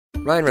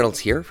Ryan Reynolds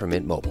here from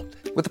Mint Mobile.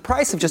 With the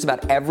price of just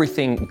about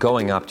everything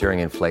going up during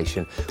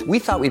inflation, we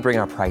thought we'd bring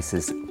our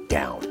prices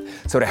down.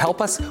 So to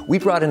help us, we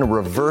brought in a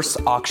reverse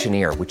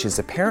auctioneer, which is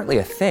apparently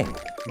a thing.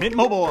 Mint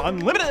Mobile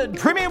Unlimited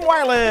Premium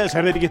Wireless.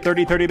 How to get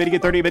 30, 30, bit to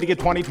get 30, bit to get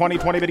 20, 20,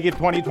 20, bit to get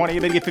 20, 20,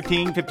 bit to get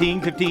 15,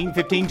 15, 15,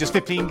 15, just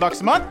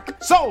 $15 a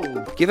month?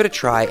 Sold! Give it a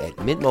try at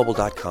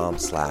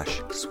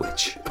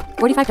mintmobile.com/switch.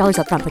 $45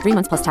 up front for 3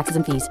 months plus taxes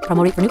and fees.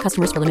 Promo rate for new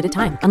customers for limited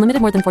time.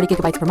 Unlimited more than 40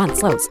 gigabytes per month.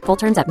 Slows full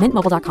terms at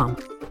mintmobile.com.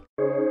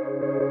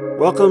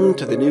 Welcome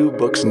to the New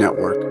Books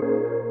Network.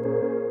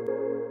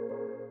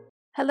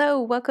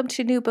 Hello, welcome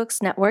to New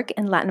Books Network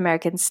in Latin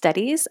American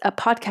Studies, a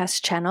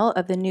podcast channel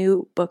of the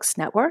New Books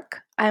Network.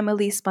 I'm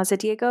Elise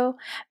Mazadiego,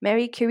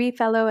 Marie Curie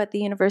Fellow at the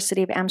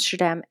University of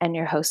Amsterdam, and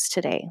your host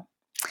today.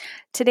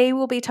 Today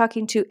we'll be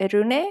talking to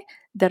Irune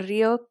del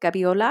Rio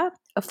Gaviola,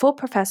 a full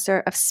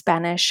professor of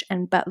Spanish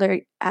at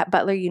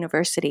Butler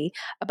University,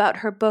 about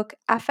her book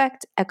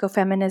Affect,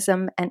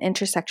 Ecofeminism, and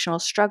Intersectional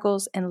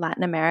Struggles in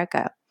Latin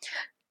America,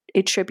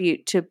 a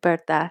tribute to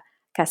Berta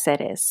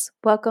Cáceres.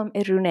 Welcome,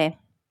 Irune.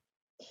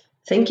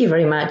 Thank you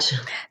very much.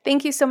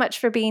 Thank you so much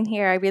for being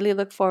here. I really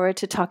look forward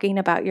to talking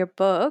about your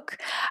book.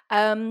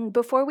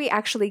 Before we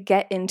actually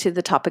get into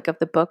the topic of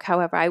the book,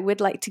 however, I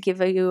would like to give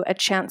you a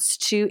chance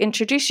to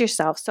introduce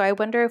yourself. So I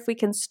wonder if we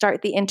can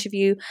start the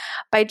interview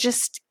by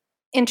just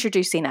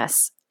introducing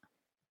us.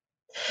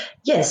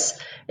 Yes.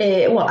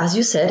 Well, as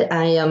you said,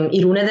 I am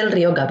Irune del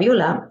Rio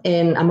Gaviola,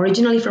 and I'm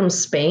originally from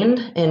Spain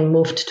and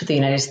moved to the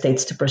United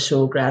States to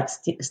pursue grad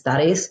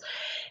studies.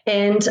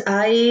 And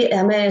I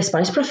am a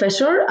Spanish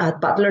professor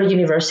at Butler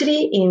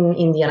University in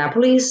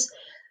Indianapolis,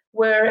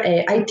 where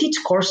I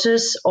teach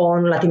courses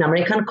on Latin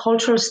American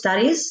cultural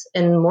studies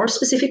and more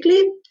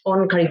specifically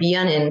on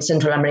Caribbean and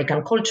Central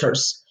American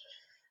cultures.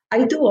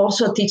 I do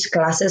also teach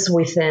classes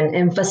with an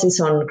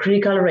emphasis on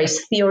critical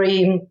race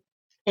theory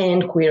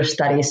and queer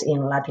studies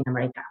in Latin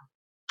America.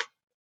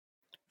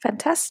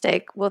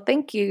 Fantastic. Well,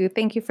 thank you.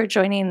 Thank you for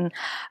joining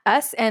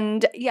us.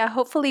 And yeah,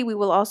 hopefully we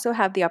will also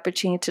have the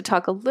opportunity to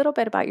talk a little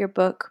bit about your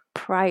book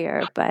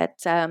prior,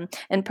 but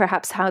and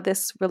perhaps how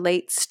this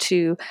relates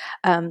to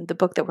the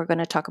book that we're going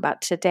to talk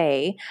about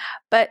today.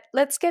 But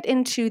let's get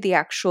into the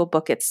actual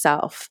book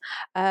itself.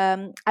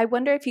 I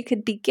wonder if you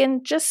could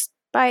begin just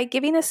by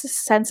giving us a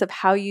sense of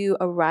how you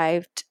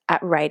arrived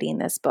at writing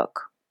this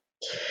book.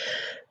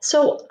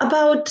 So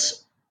about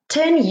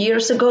 10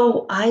 years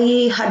ago,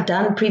 I had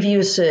done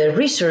previous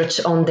research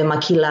on the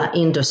maquila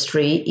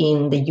industry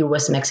in the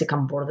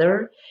US-Mexican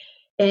border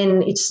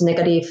and its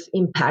negative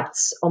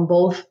impacts on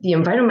both the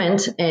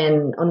environment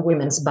and on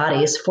women's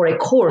bodies for a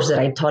course that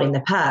I taught in the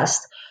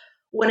past,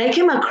 when I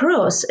came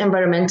across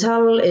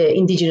environmental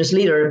indigenous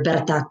leader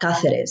Berta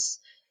Cáceres.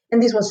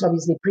 And this was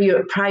obviously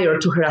prior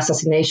to her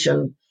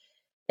assassination.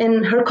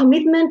 And her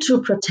commitment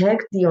to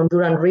protect the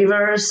Honduran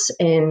rivers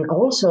and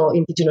also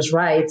indigenous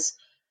rights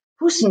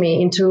pushed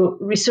me into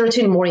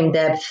researching more in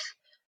depth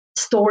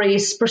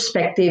stories,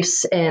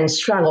 perspectives, and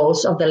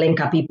struggles of the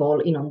Lenca people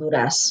in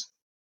Honduras.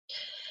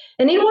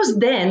 And it was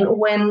then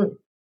when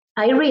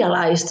I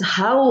realized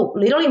how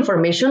little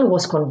information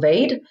was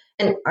conveyed,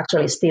 and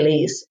actually still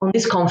is, on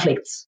these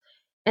conflicts,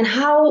 and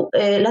how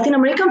Latin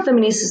American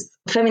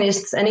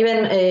feminists and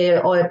even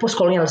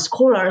post-colonial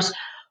scholars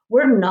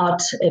were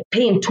not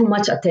paying too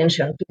much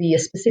attention to the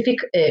specific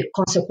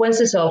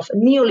consequences of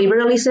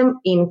neoliberalism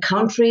in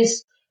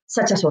countries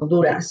such as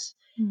Honduras.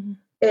 Mm-hmm.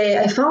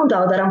 I found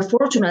out that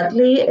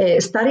unfortunately,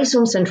 studies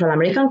on Central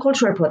American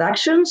cultural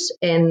productions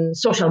and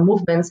social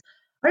movements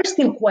are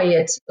still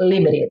quite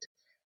limited.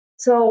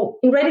 So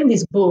in writing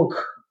this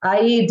book,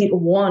 I did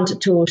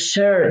want to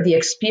share the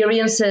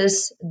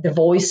experiences, the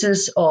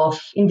voices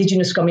of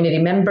indigenous community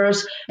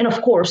members, and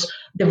of course,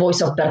 the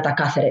voice of Berta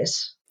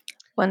Cáceres.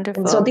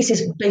 Wonderful. And so this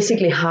is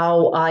basically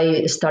how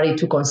I started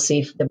to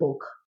conceive the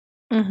book.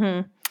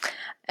 Mm-hmm.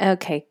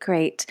 Okay,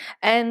 great.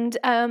 And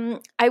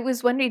I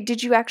was wondering,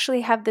 did you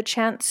actually have the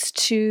chance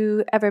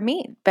to ever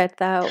meet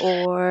Berta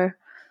or?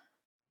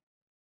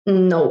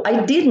 No,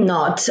 I did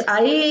not.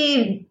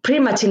 I pretty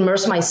much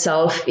immersed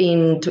myself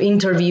into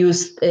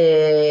interviews,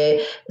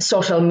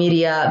 social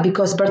media,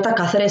 because Berta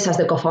Cáceres, as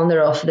the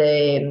co-founder of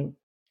the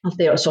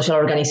social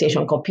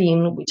organization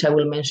COPIN, which I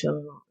will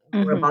mention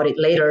more about it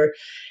later,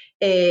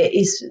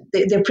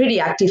 they're pretty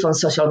active on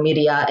social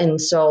media.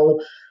 And so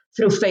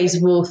through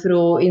Facebook,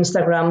 through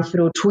Instagram,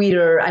 through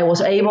Twitter, I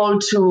was able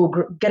to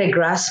get a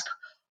grasp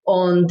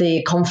on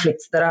the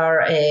conflicts that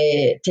are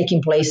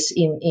taking place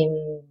in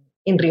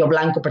Rio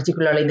Blanco,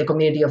 particularly in the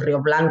community of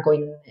Rio Blanco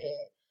in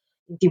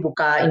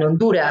Tibuca in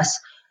Honduras.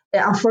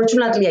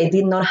 Unfortunately, I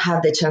did not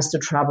have the chance to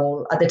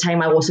travel. At the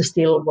time, I was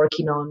still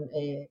working on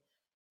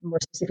more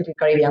specifically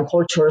Caribbean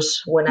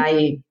cultures when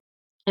I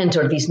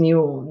entered this new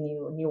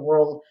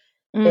world.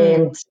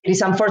 And it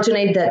is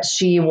unfortunate that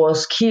she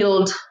was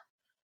killed.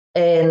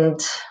 And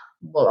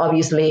well,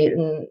 obviously,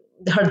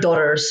 her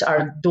daughters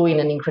are doing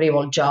an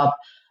incredible job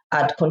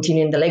at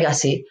continuing the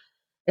legacy.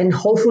 And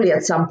hopefully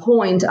at some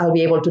point, I'll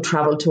be able to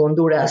travel to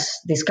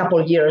Honduras. These couple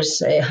of years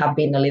have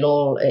been a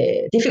little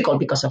difficult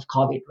because of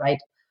COVID, right?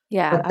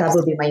 Yeah, But that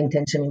would be my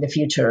intention in the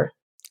future.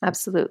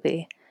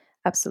 absolutely.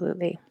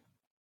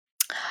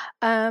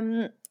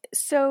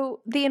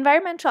 So the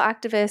environmental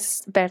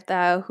activist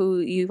Berta, who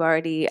you've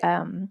already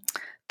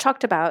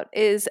talked about,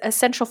 is a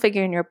central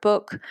figure in your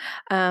book.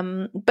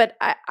 But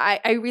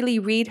I really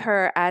read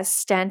her as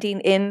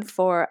standing in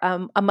for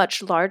a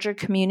much larger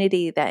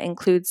community that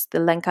includes the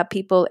Lenca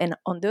people in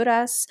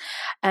Honduras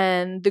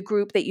and the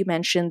group that you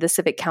mentioned, the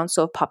Civic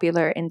Council of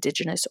Popular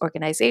Indigenous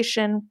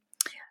Organization,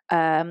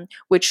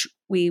 which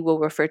we will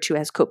refer to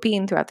as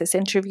COPIN throughout this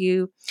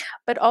interview,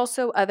 but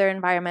also other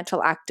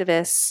environmental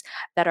activists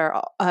that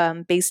are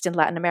based in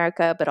Latin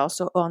America, but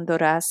also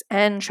Honduras,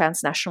 and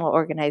transnational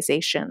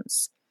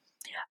organizations.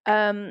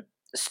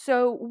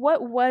 So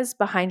what was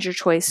behind your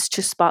choice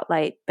to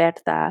spotlight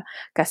Berta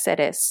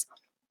Cáceres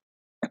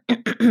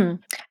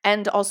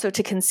and also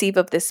to conceive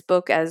of this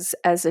book as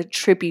a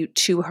tribute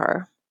to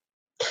her?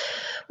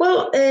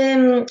 Well,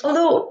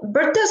 although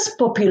Berta's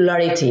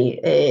popularity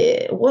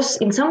was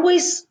in some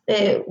ways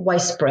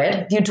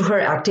widespread due to her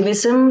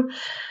activism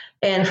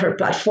and her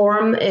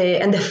platform,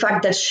 and the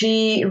fact that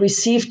she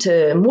received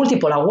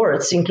multiple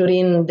awards,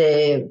 including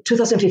the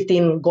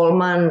 2015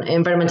 Goldman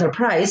Environmental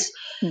Prize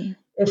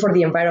for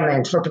the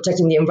environment, for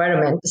protecting the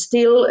environment,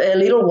 still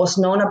little was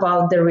known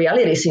about the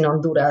realities in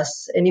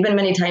Honduras. And even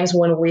many times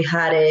when we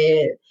had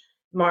a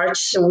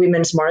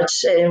women's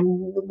march,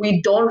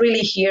 we don't really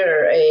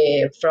hear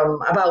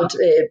about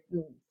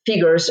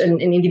figures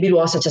and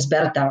individuals such as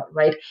Berta,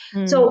 right?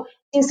 So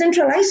in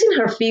centralizing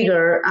her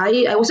figure,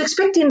 I was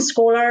expecting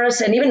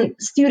scholars and even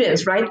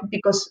students, right?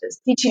 Because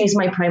teaching is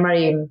my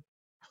primary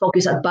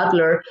focus at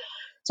Butler.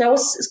 So I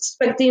was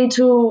expecting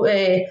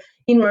to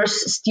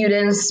immerse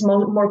students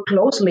more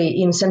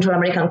closely in Central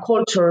American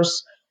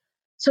cultures,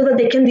 so that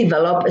they can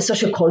develop a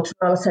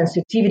sociocultural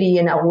sensitivity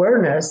and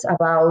awareness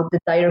about the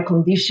dire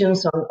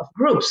conditions of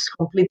groups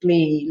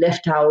completely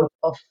left out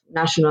of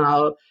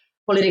national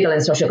political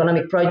and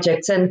socioeconomic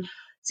projects. And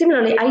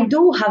similarly, I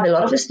do have a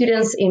lot of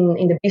students in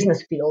the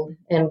business field,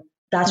 and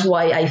that's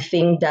why I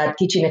think that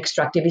teaching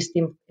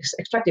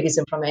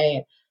extractivism from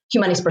a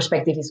humanist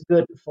perspective is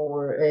good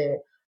for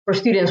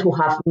students who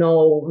have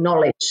no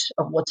knowledge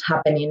of what's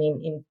happening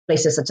in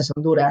places such as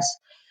Honduras.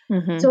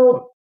 Mm-hmm.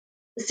 So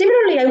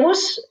similarly, I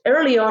was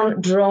early on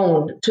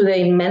drawn to the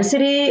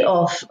immensity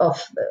of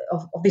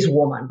this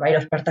woman, right,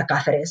 of Berta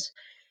Cáceres.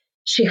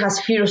 She has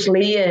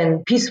fiercely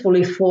and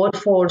peacefully fought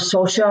for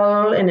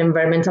social and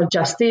environmental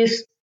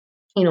justice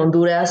in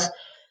Honduras,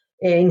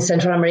 in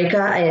Central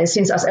America,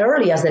 since as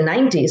early as the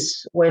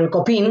 90s, when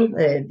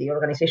COPIN, the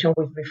organization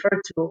we've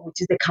referred to,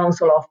 which is the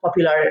Council of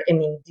Popular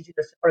and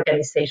Indigenous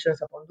Organizations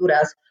of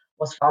Honduras,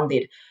 was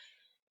founded.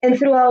 And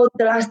throughout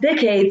the last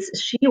decades,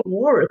 she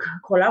worked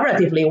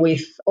collaboratively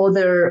with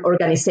other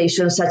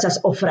organizations such as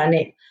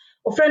OFRANE.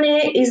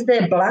 OFRANE is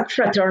the Black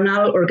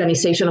Fraternal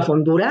Organization of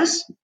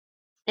Honduras,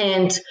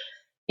 and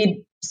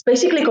it's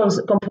basically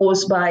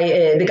composed by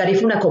the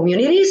Garifuna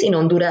communities in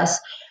Honduras,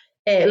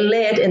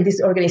 and this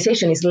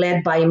organization is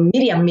led by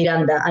Miriam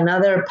Miranda,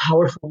 another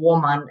powerful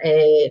woman.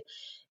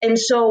 And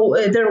so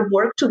their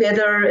work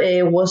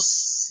together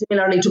was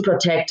similarly to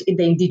protect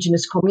the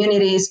indigenous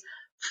communities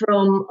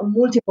from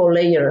multiple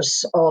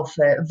layers of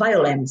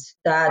violence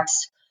that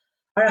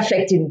are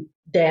affecting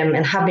them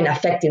and have been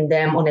affecting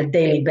them on a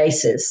daily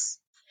basis.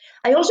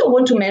 I also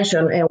want to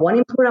mention one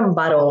important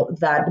battle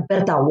that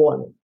Berta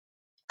won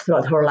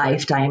throughout her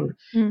lifetime,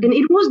 and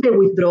it was the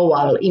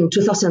withdrawal in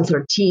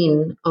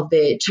 2013 of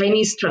the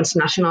Chinese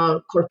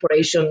transnational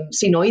corporation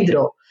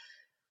Sinohydro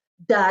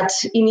that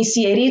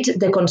initiated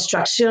the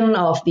construction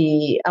of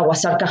the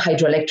Aguasarca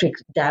hydroelectric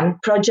dam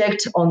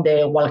project on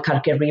the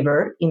Hualcarque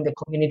River in the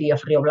community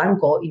of Rio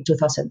Blanco in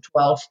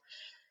 2012.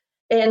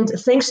 And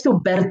thanks to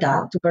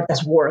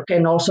Berta's work,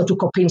 and also to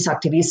COPIN's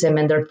activism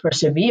and their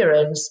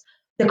perseverance,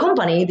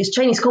 this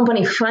Chinese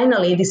company,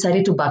 finally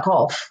decided to back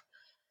off.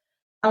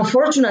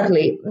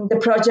 Unfortunately, the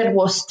project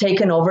was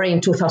taken over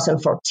in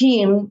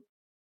 2014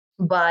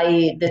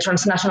 by the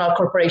transnational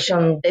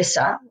corporation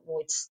DESA,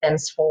 which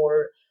stands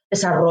for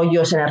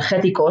Desarrollos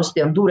Energéticos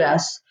de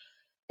Honduras.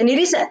 And it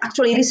is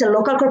a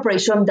local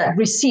corporation that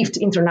received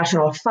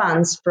international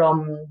funds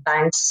from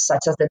banks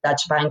such as the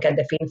Dutch Bank and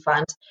the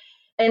Finnfund.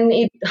 And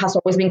it has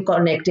always been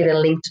connected and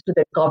linked to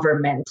the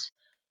government.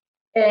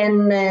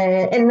 And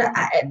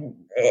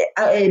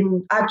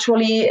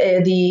actually,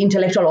 the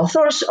intellectual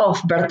authors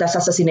of Berta's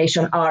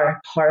assassination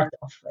are part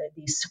of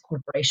this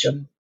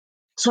corporation.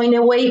 So in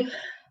a way,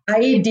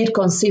 I did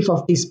conceive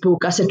of this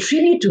book as a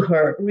tribute to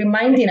her,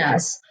 reminding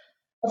us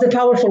of the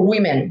powerful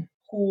women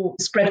who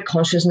spread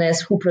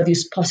consciousness, who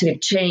produce positive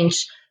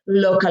change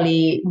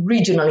locally,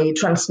 regionally,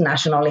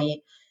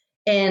 transnationally.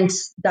 And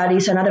that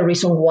is another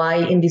reason why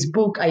in this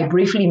book I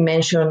briefly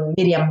mention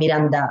Miriam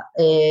Miranda,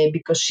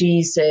 because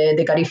she's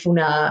the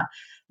Garifuna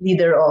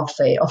leader of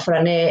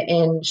OFRANE,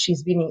 and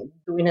she's been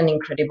doing an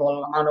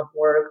incredible amount of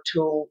work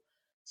to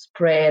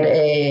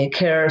spread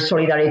care,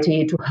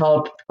 solidarity, to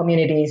help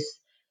communities.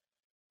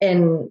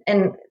 And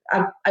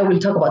I will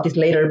talk about this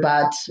later,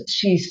 but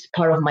she's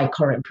part of my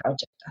current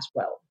project as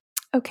well.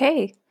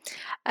 Okay.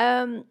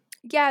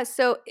 Yeah,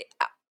 so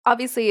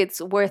obviously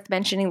it's worth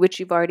mentioning, which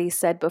you've already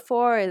said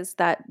before, is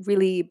that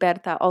really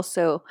Berta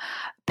also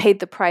paid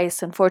the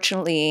price,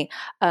 unfortunately,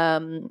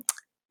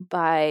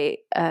 by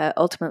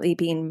ultimately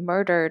being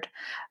murdered.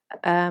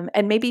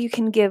 And maybe you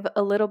can give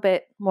a little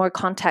bit more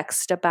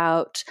context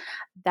about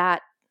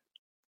that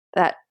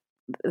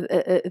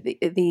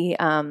the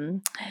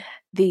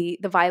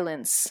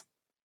violence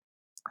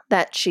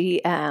that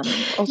she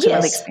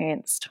ultimately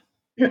experienced.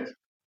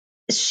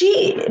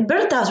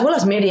 Berta, as well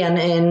as Miriam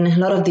and a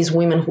lot of these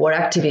women who are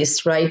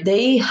activists, right,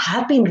 they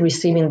have been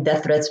receiving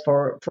death threats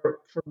for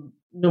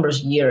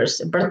numerous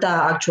years. Berta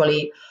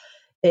actually,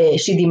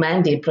 she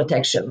demanded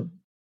protection,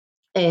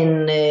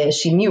 and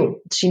she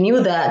knew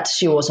that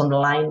she was on the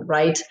line,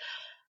 right?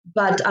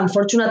 But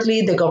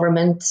unfortunately, the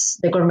government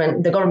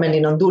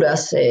in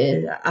Honduras,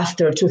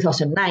 after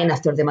 2009,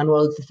 after the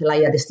Manuel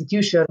Zelaya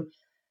destitution,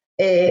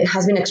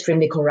 has been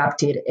extremely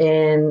corrupted,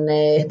 and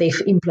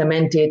they've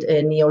implemented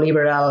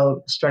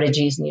neoliberal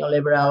strategies,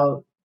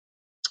 neoliberal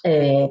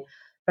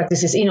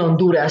practices in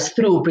Honduras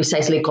through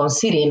precisely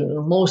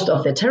conceding most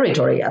of the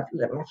territory.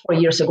 4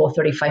 years ago,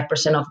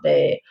 35% of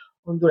the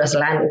Honduras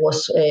land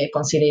was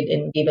conceded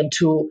and given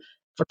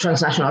for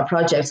transnational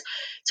projects.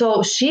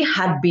 So she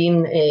had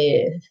been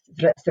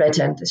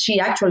threatened. She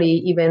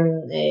actually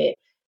even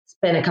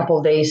spent a couple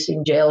of days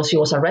in jail. She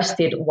was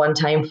arrested one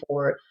time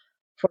for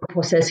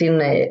possessing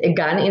a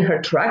gun in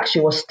her truck. She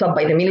was stopped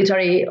by the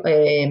military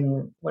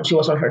when she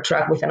was on her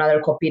truck with another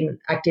Copin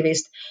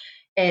activist.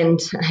 And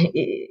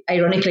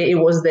ironically, it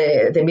was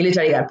the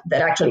military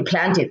that actually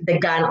planted the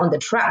gun on the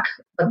truck,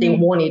 but they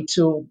wanted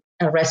to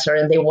arrest her,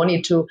 and they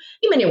wanted to,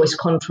 in many ways,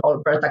 control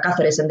Berta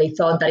Cáceres. And they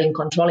thought that in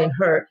controlling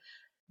her,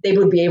 they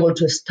would be able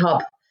to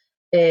stop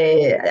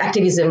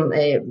activism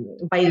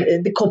by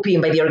the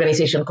Copin, by the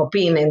organization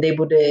Copin, and they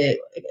would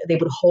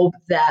hope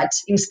that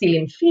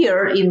instilling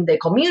fear in the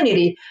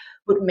community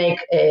would make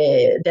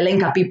the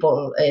Lenca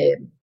people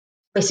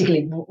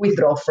basically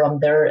withdraw from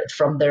their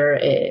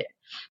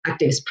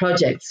activist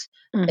projects.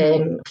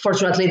 And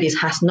fortunately, this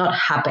has not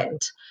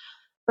happened.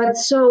 But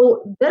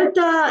so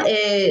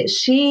Berta,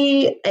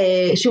 she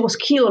was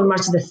killed on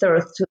March the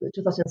 3rd,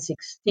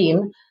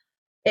 2016.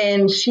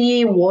 And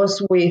she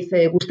was with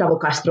Gustavo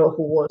Castro,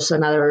 who was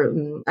another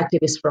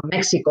activist from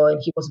Mexico,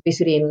 and he was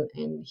visiting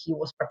and he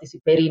was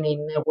participating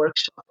in a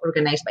workshop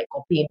organized by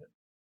Copin,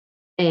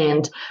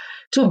 and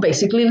to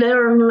basically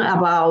learn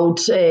about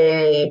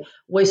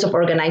ways of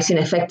organizing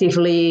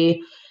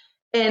effectively.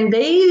 And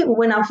they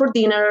went out for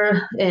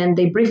dinner, and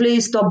they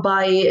briefly stopped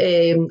by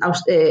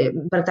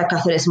Berta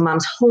Cáceres'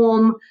 mom's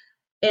home.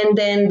 And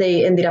then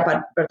they ended up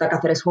at Berta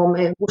Cáceres' home.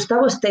 And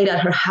Gustavo stayed at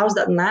her house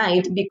that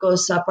night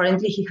because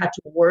apparently he had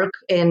to work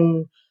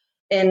and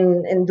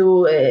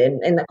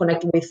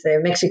connect with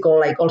Mexico,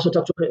 like also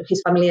talk to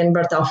his family. And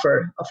Berta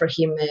offered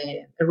him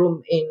a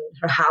room in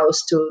her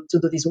house to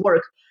do this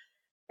work.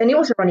 And it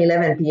was around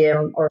 11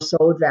 p.m. or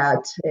so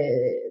that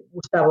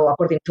Gustavo,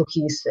 according to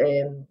his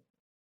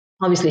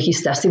obviously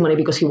his testimony,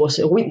 because he was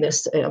a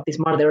witness of this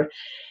murder,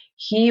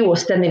 he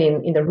was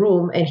standing in the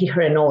room and he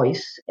heard a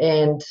noise.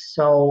 And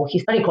so he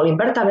started calling,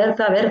 Berta,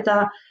 Berta,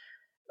 Berta.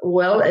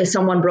 Well,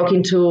 someone broke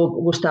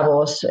into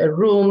Gustavo's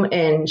room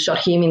and shot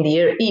him in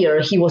the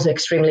ear. He was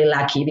extremely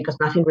lucky because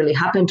nothing really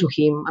happened to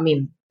him. I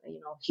mean,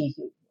 he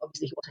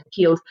obviously he wasn't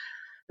killed.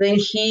 Then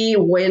he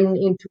went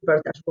into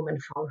Berta's room and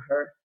found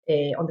her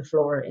on the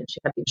floor, and she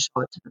had been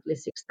shot at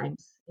least 6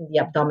 times in the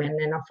abdomen,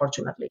 and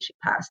unfortunately she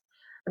passed.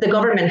 But the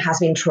government has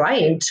been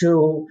trying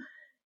to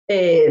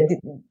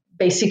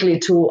basically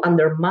to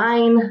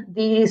undermine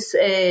this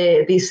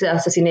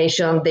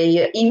assassination.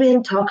 They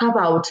even talk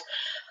about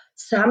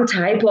some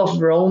type of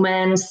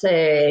romance,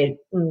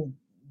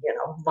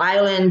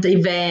 violent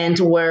event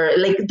where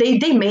like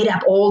they made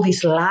up all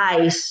these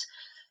lies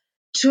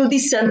to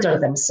decenter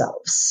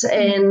themselves.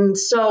 And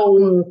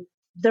so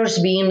there's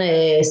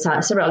been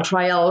several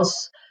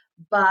trials,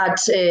 but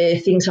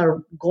things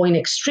are going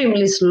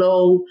extremely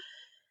slow.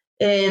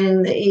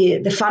 And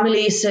the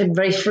family is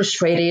very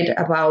frustrated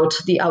about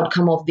the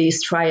outcome of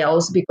these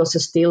trials because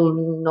still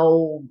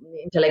no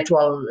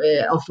intellectual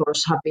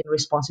authors have been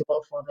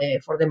responsible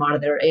for the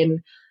murder,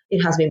 and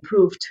it has been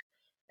proved.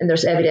 And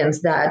there's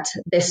evidence that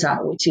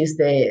DESA, which is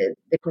the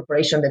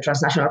corporation, the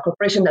transnational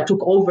corporation that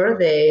took over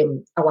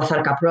the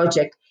Aguazarca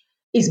project,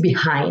 is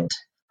behind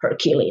her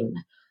killing.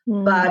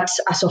 But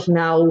as of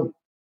now,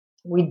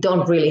 we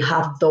don't really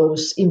have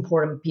those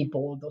important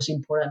people, those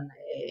important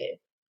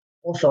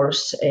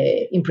authors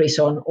in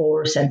prison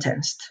or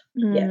sentenced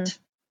yet.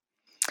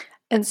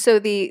 And so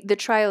the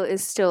trial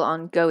is still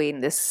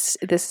ongoing. This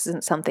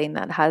isn't something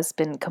that has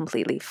been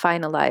completely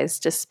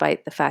finalized,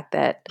 despite the fact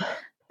that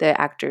the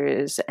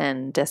actors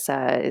and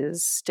DESA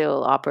is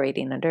still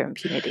operating under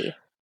impunity.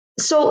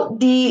 So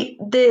the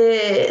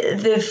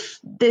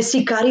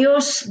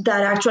sicarios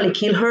that actually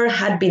killed her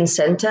had been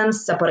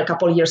sentenced about a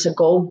couple of years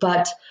ago,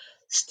 but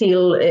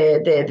still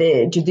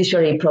the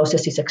judiciary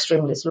process is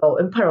extremely slow.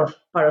 And part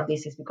of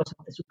this is because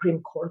of the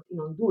Supreme Court in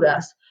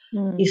Honduras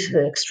is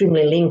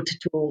extremely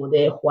linked to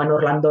the Juan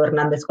Orlando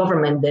Hernandez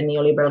government, the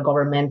neoliberal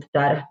government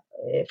that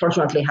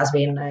fortunately has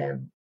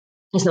been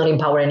is not in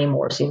power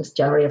anymore since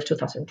January of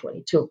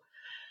 2022.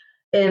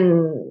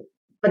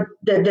 But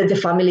the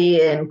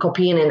family and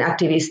COPIN and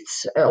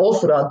activists all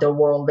throughout the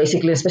world,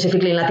 basically,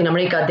 specifically in Latin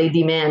America, they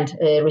demand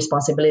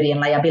responsibility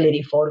and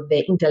liability for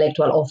the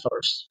intellectual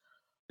authors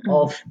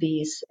of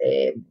this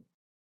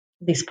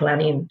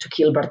planning to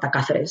kill Berta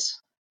Cáceres.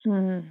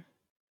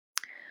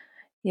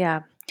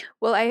 Yeah.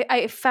 Well,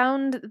 I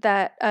found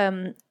that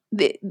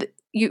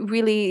you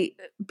really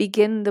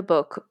begin the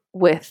book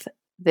with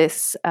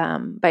this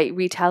by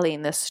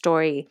retelling this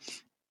story,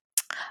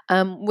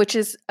 which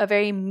is a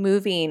very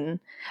moving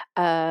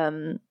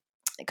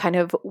kind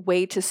of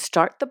way to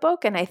start the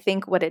book. And I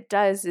think what it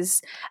does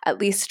is, at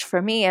least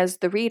for me as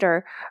the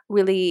reader,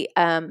 really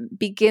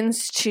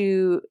begins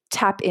to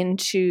tap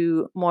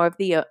into more of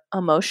the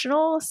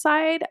emotional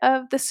side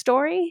of the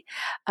story,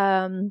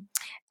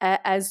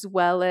 as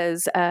well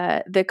as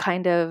the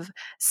kind of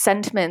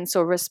sentiments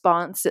or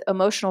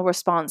emotional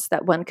response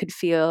that one could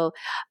feel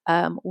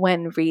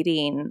when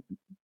reading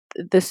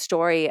the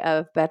story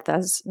of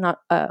Berta's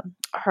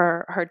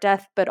her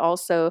death, but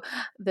also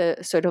the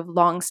sort of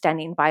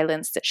long-standing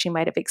violence that she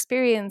might have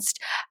experienced,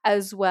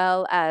 as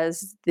well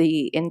as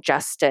the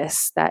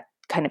injustice that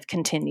kind of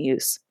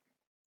continues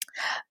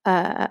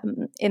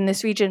in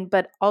this region,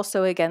 but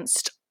also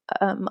against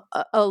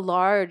a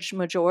large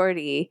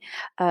majority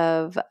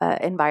of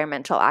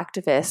environmental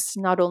activists,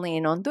 not only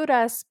in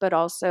Honduras, but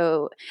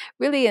also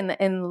really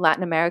in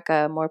Latin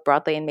America more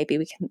broadly. And maybe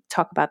we can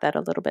talk about that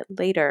a little bit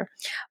later.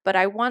 But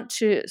I want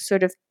to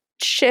sort of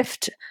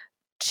shift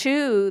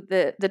to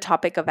the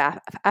topic of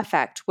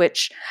affect,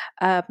 which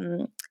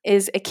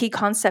is a key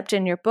concept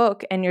in your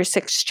book, and your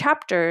 6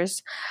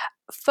 chapters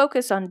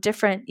focus on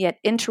different yet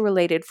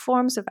interrelated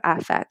forms of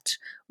affect,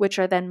 which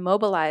are then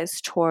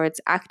mobilized towards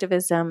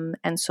activism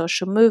and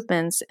social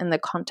movements in the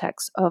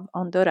context of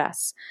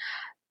Honduras.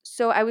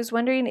 So I was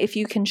wondering if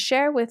you can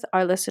share with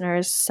our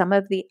listeners some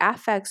of the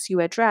affects you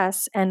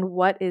address and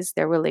what is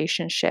their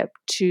relationship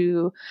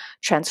to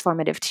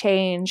transformative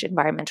change,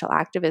 environmental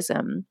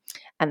activism,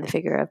 and the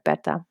figure of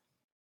Berta.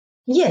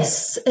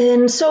 Yes,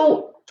 and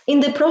so in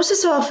the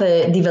process of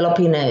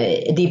developing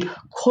a deep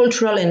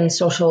cultural and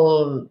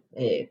social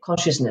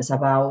consciousness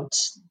about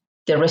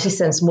the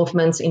resistance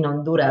movements in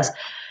Honduras,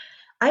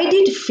 I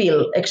did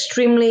feel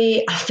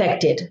extremely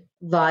affected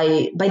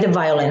by the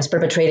violence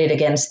perpetrated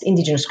against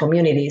indigenous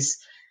communities.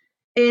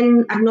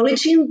 In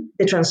acknowledging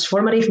the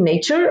transformative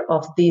nature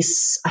of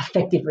this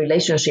affective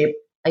relationship,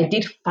 I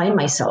did find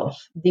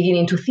myself digging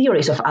into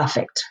theories of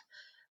affect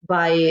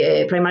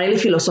by primarily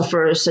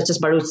philosophers such as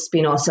Baruch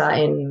Spinoza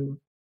and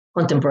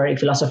contemporary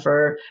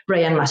philosopher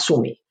Brian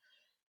Massumi.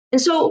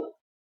 And so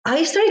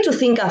I started to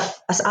think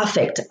of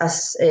affect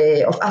as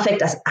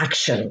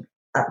action,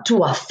 to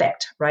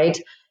affect, right,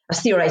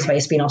 as theorized by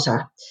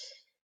Spinoza.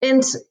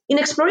 And in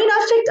exploring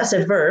affect as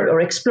a verb,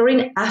 or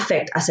exploring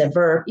affect as a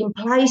verb,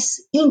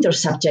 implies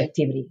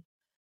intersubjectivity.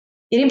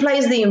 It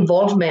implies the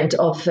involvement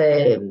of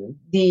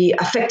the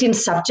affecting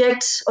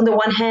subject on the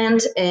one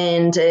hand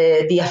and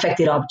the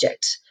affected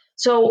object.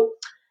 So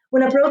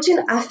when approaching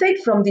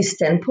affect from this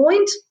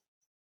standpoint,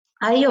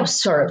 I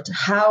observed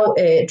how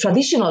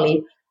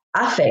traditionally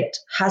affect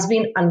has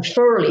been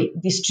unfairly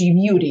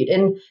distributed.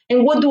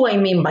 And what do I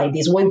mean by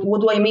this?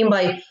 What do I mean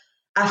by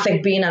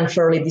affect being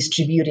unfairly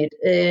distributed?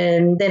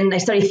 And then I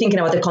started thinking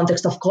about the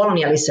context of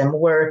colonialism,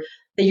 where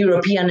the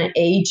European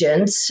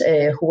agents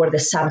who were the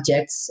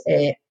subjects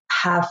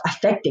have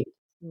affected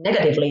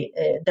negatively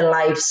the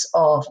lives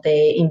of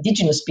the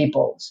indigenous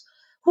peoples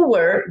who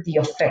were the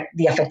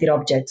affected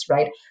objects,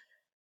 right?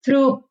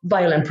 Through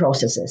violent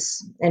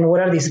processes. And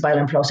what are these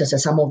violent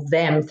processes? Some of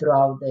them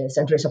throughout the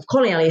centuries of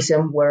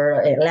colonialism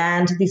were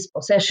land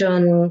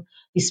dispossession,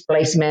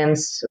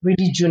 displacements,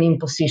 religion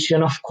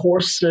imposition, of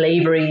course,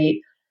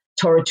 slavery,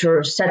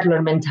 torture,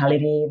 settler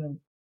mentality,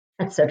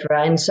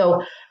 etc. And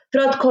so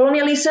throughout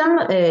colonialism,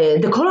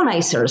 the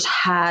colonizers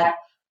had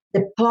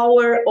the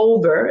power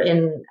over,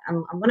 and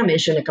I'm going to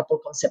mention a couple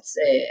of concepts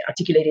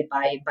articulated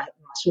by Brian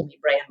Massumi.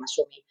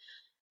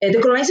 The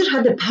colonizers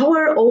had the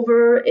power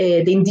over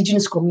the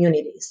indigenous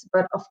communities.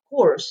 But of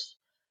course,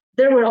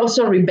 there were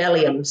also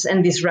rebellions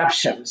and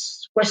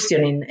disruptions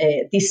questioning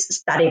this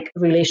static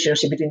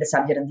relationship between the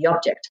subject and the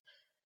object.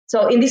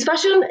 So in this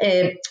fashion,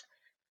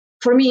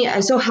 for me,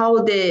 I saw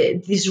how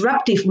the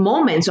disruptive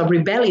moments of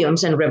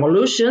rebellions and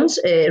revolutions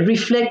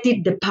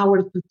reflected the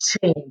power to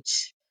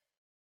change.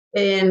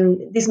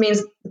 And this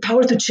means the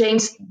power to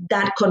change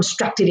that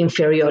constructed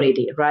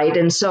inferiority, right?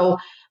 And so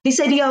this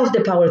idea of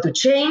the power to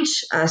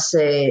change, as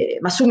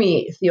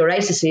Massumi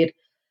theorizes it,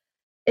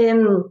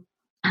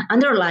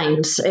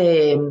 underlines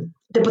the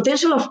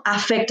potential of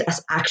affect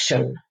as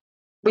action,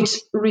 which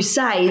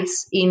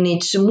resides in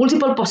its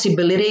multiple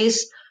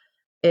possibilities,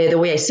 the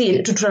way I see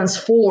it, to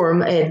transform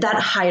that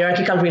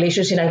hierarchical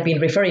relationship I've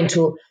been referring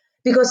to.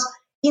 Because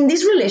in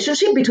this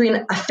relationship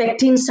between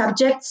affecting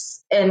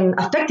subjects and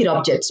affected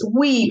objects,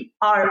 we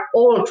are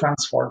all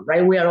transformed,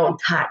 right? We are all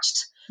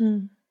touched.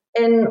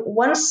 And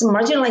once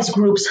marginalized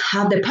groups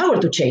have the power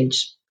to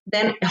change,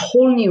 then a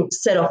whole new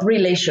set of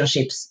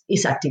relationships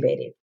is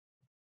activated.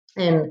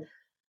 And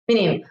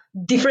meaning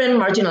different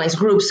marginalized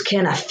groups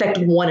can affect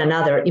one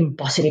another in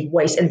positive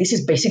ways. And this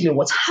is basically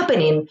what's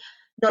happening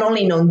not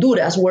only in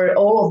Honduras, where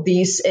all of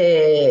these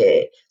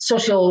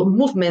social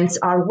movements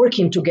are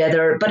working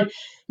together, but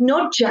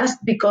not just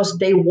because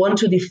they want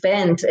to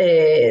defend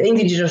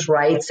indigenous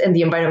rights and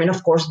the environment.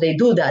 Of course, they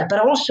do that, but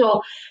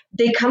also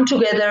they come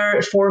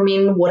together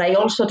forming what I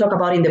also talk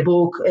about in the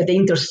book, the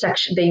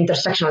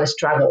intersectional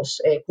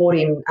struggles,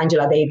 quoting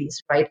Angela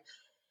Davis, right?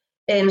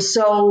 And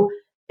so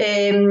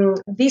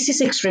this is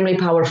extremely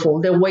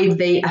powerful, the way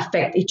they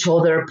affect each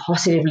other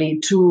positively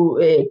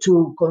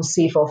to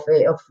conceive of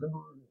a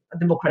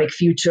democratic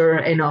future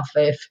and of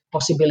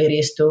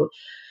possibilities to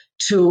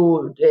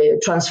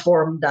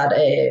transform that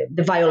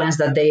the violence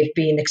that they've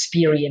been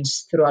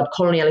experienced throughout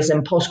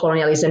colonialism,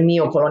 post-colonialism,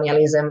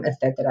 neo-colonialism,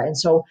 etc. And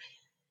so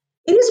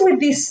it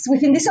is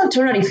within this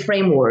alternative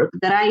framework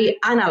that I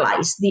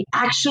analyze the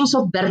actions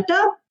of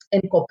Berta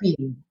and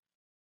Copin,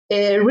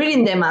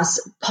 reading them as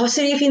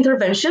positive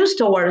interventions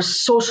towards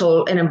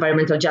social and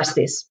environmental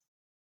justice.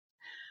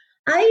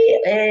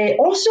 I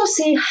also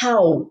see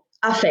how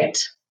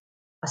affect,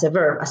 as a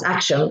verb, as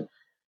action,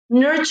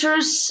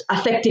 nurtures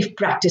affective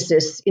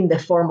practices in the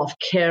form of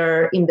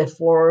care, in the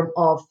form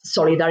of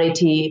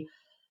solidarity,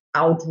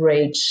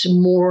 outrage,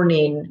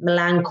 mourning,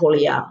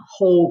 melancholia,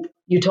 hope,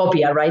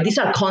 utopia, right? These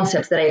are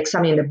concepts that I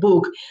examine in the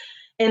book.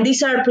 And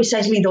these are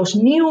precisely those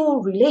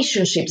new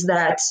relationships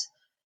that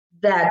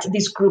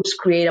these groups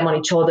create among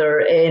each other.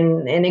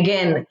 And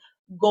again,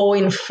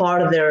 going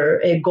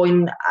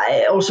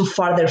also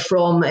farther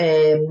from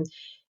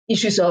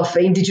issues of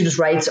indigenous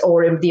rights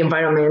or the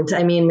environment.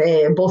 I mean,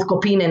 both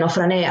Copin and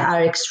Ofrané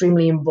are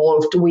extremely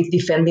involved with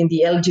defending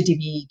the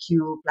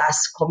LGBTQ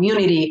plus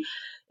community,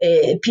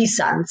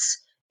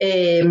 peasants,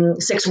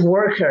 sex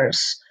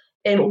workers,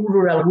 and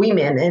rural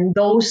women. And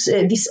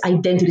these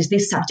identities,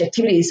 these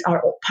subjectivities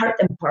are part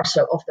and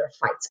parcel of their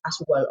fights as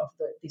well, of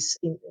these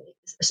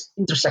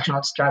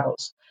intersectional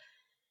struggles.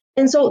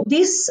 And so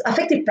these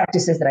affective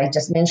practices that I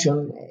just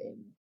mentioned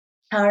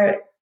are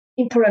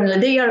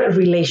important. They are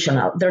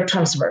relational, they're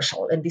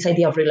transversal. And this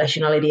idea of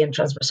relationality and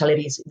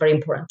transversality is very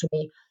important to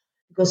me,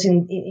 because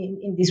in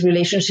these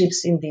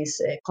relationships, in this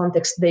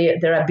context, they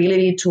have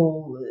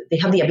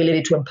the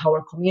ability to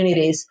empower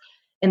communities,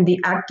 and the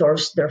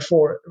actors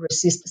therefore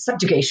resist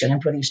subjugation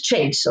and produce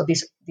change. So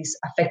these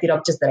affected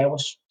objects that I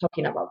was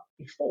talking about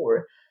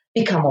before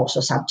become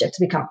also subjects,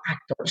 become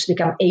actors,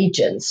 become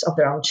agents of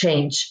their own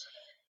change.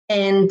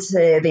 And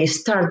they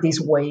start this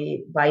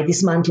way by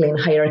dismantling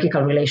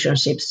hierarchical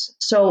relationships.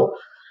 So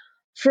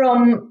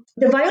from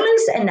the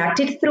violence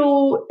enacted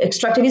through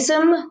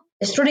extractivism,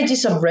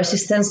 strategies of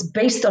resistance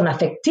based on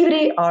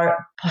affectivity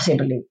are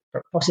positively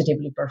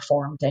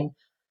performed.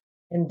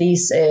 And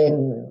this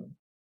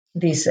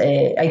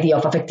idea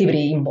of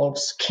affectivity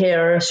involves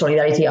care,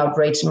 solidarity,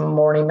 outrage,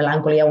 mourning,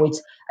 melancholia, which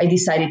I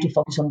decided to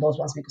focus on those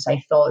ones because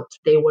I thought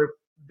they were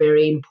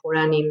very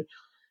important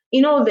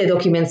in all the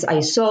documents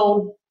I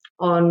saw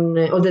on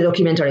all the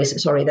documentaries,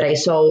 that I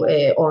saw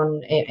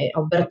on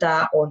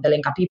Berta, on the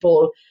Lenca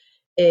people,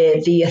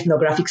 the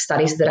ethnographic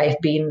studies that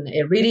I've been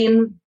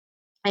reading,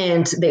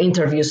 and the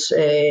interviews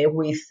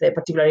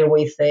particularly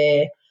with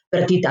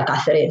Bertita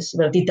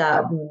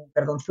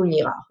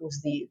Zúñiga,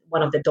 who's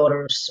one of the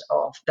daughters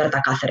of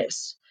Berta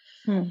Cáceres.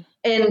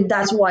 And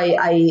that's why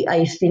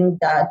I think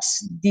that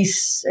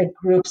these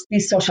groups,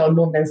 these social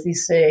movements,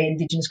 these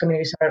indigenous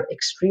communities are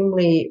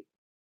extremely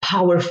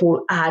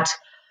powerful at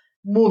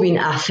moving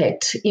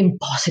affect in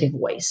positive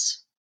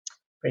ways,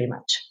 pretty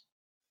much.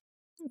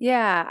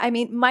 Yeah. I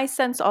mean, my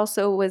sense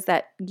also was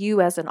that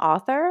you as an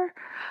author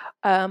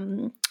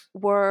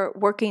were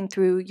working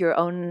through your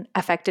own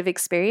affective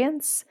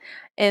experience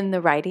in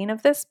the writing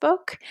of this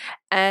book,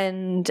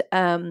 and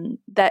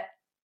that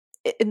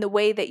in the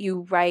way that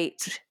you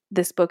write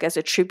this book as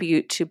a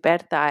tribute to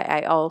Berta,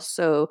 I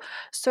also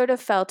sort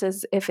of felt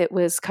as if it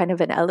was kind of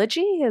an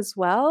elegy as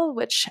well,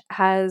 which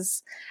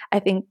has, I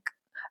think,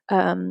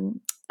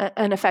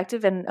 an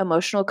effective and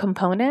emotional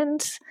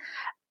component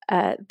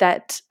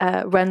that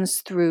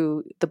runs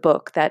through the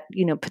book that,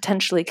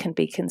 potentially can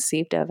be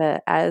conceived of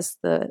as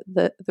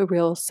the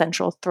real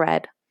central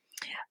thread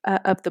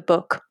of the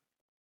book.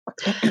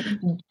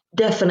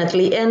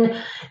 Definitely, and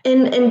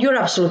you're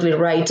absolutely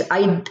right.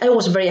 I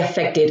was very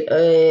affected,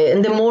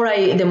 and the more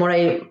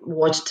I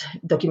watched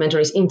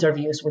documentaries,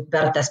 interviews with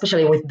Berta,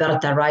 especially with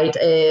Berta, right?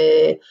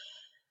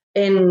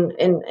 And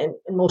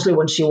mostly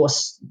when she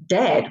was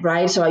dead,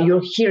 right? So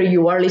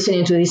you are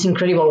listening to this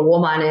incredible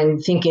woman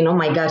and thinking, oh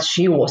my God,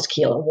 she was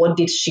killed. What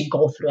did she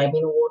go through? I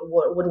mean,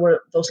 what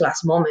were those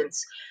last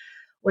moments?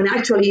 When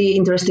actually,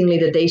 interestingly,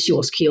 the day she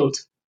was killed,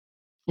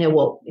 she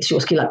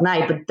was killed at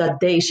night, but that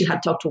day she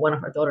had talked to one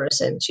of her daughters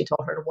and she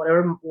told her,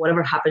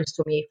 whatever happens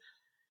to me,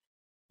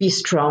 be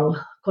strong,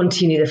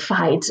 continue the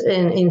fight.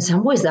 And in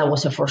some ways, that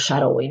was a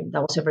foreshadowing.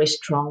 That was a very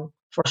strong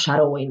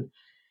foreshadowing.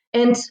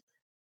 And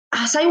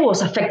as I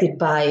was affected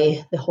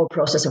by the whole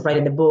process of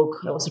writing the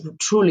book, I was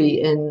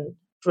truly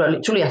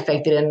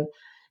affected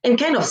and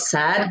kind of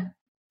sad,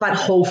 but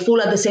hopeful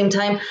at the same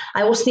time.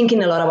 I was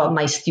thinking a lot about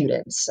my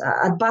students.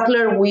 At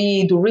Butler,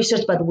 we do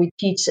research, but we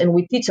teach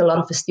a lot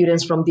of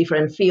students from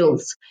different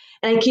fields.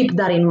 And I keep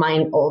that in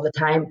mind all the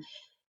time.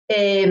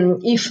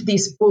 If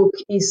this book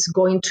is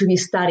going to be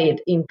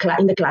studied in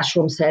the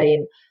classroom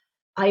setting,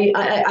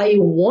 I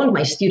want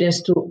my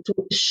students to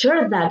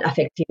share that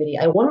affectivity.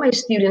 I want my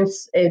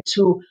students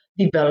to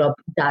develop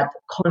that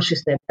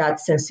consciousness, that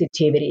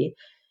sensitivity,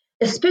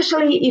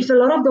 especially if a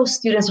lot of those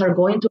students are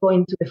going to go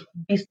into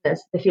the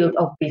field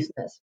of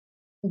business,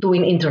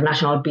 doing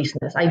international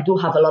business. I do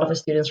have a lot of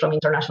students from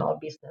international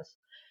business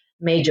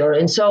major.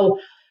 And so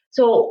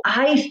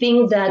I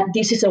think that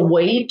this is a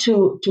way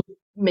to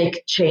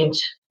make change,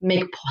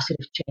 make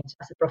positive change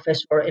as a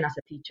professor and as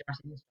a teacher, as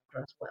an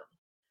instructor as well.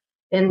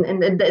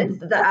 And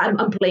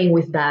I'm playing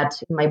with that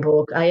in my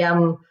book.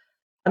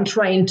 I'm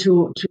trying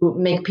to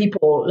make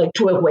people, like,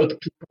 to awake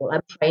people.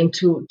 I'm trying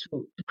to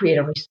create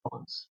a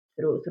response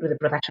through the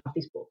production of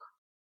this book.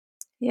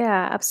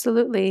 Yeah,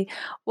 absolutely.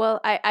 Well,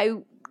 I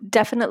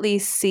definitely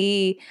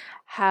see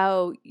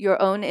how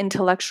your own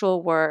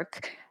intellectual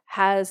work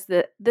has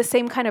the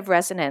same kind of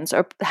resonance,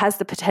 or has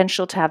the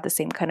potential to have the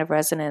same kind of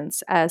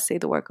resonance as, say,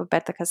 the work of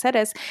Berta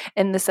Cáceres,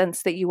 in the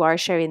sense that you are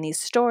sharing these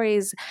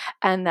stories,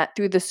 and that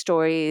through the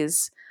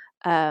stories,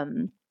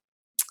 that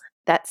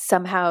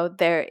somehow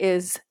there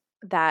is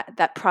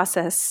that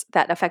process,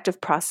 that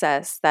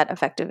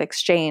effective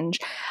exchange,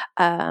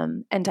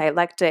 and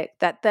dialectic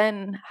that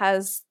then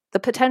has the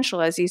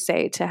potential, as you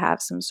say, to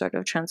have some sort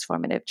of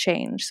transformative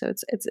change. So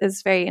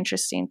it's very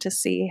interesting to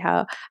see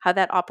how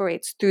that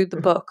operates through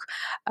the book,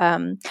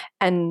 and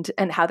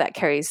how that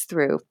carries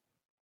through.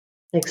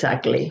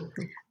 Exactly.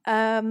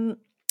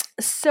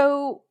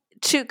 So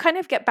to kind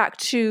of get back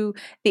to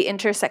the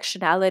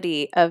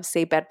intersectionality of,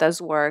 say, Berta's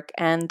work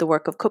and the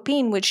work of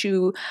Copin, which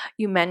you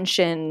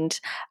mentioned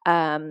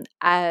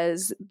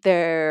as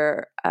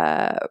their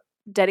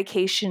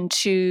dedication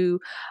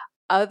to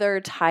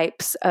other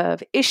types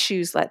of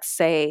issues, let's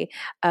say,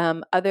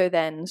 other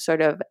than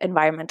sort of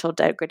environmental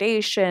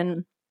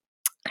degradation,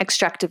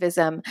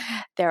 extractivism,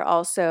 they're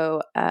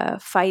also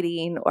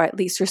fighting, or at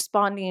least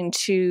responding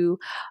to,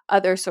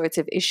 other sorts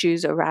of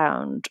issues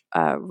around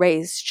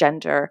race,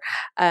 gender,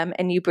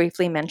 and you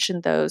briefly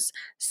mentioned those.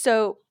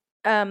 So,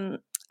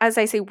 as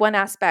I say, one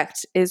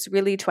aspect is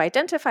really to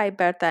identify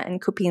Berta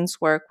and Copin's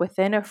work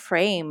within a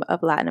frame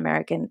of Latin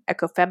American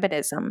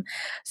ecofeminism.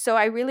 So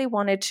I really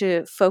wanted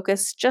to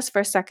focus just for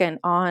a second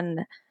on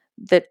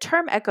the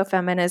term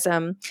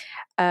ecofeminism,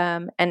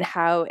 and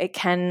how it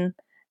can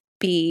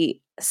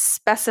be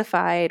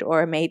specified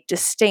or made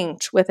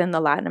distinct within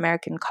the Latin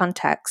American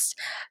context.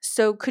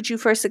 So could you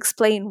first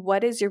explain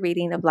what is your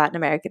reading of Latin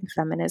American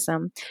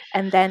feminism,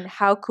 and then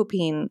how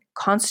Copin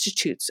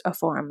constitutes a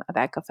form of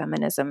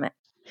ecofeminism?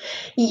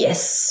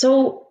 Yes.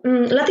 So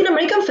Latin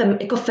American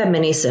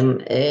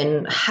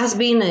ecofeminism has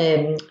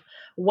been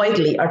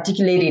widely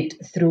articulated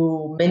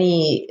through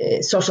many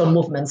social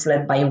movements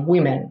led by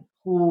women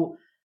who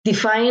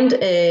defined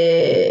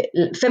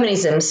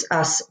feminisms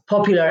as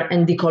popular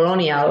and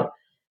decolonial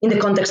in the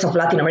context of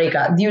Latin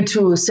America due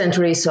to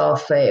centuries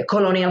of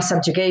colonial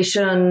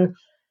subjugation,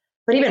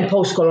 but even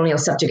post-colonial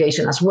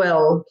subjugation as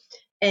well,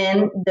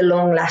 and the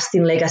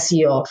long-lasting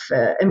legacy of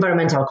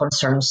environmental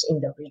concerns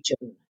in the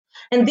region.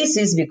 And this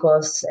is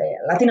because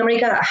Latin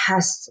America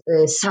has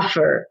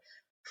suffered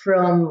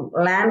from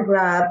land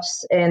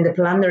grabs and the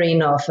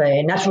plundering of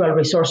natural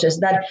resources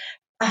that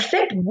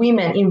affect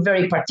women in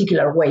very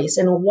particular ways.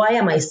 And why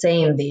am I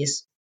saying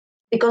this?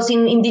 Because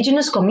in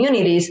indigenous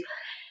communities,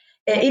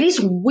 it is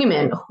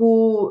women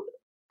who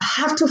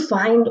have to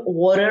find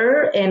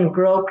water and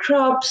grow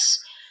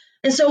crops.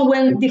 And so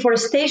when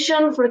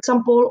deforestation, for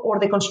example, or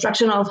the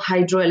construction of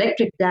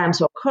hydroelectric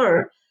dams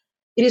occur,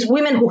 it is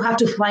women who have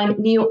to find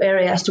new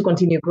areas to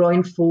continue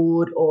growing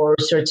food or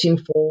searching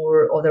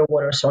for other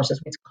water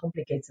sources, which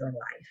complicates their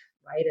life,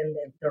 right, and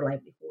their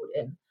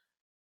livelihood.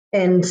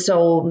 And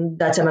so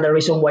that's another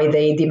reason why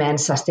they demand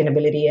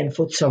sustainability and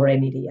food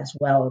sovereignty as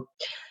well.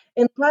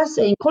 And plus,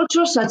 in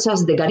cultures such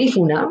as the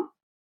Garifuna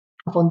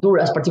of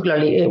Honduras,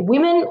 particularly,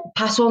 women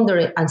pass on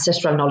their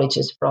ancestral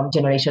knowledges from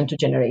generation to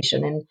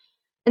generation.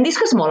 And these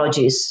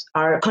cosmologies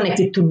are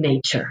connected to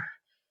nature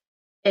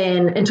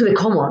and to the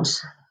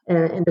commons.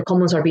 And the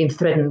commons are being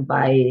threatened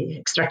by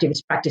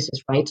extractivist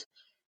practices, right?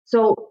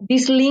 So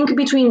this link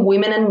between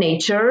women and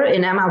nature,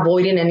 and I'm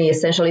avoiding any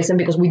essentialism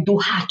because we do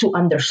have to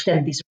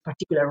understand these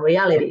particular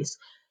realities.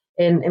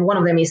 And one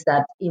of them is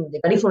that in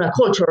the Garifuna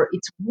culture,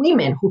 it's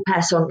women who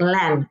pass on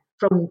land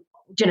from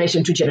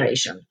generation to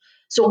generation.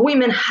 So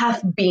women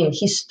have been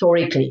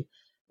historically,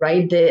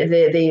 right,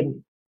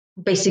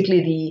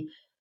 basically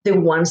the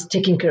ones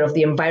taking care of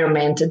the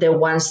environment, the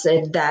ones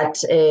that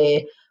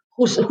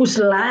whose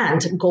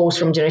land goes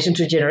from generation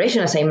to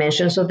generation, as I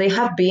mentioned. So they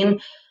have been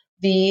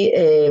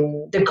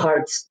the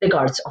guards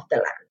of the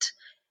land.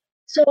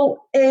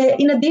 So,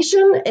 in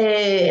addition,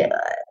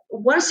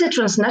 once a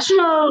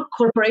transnational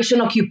corporation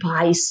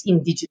occupies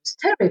indigenous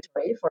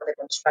territory for the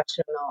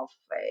construction of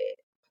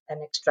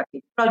an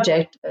extractive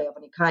project of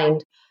any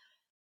kind,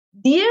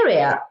 the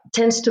area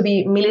tends to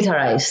be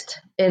militarized.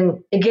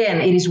 And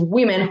again, it is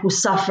women who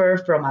suffer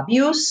from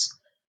abuse,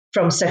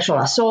 from sexual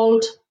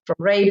assault, from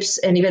rapes,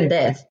 and even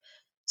death.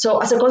 So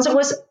as a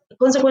consequence,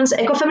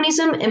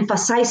 ecofeminism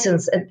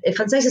emphasizes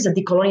a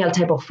decolonial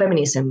type of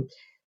feminism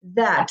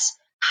that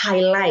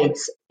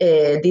highlights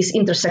this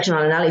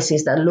intersectional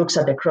analysis that looks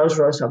at the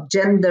crossroads of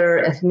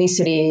gender,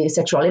 ethnicity,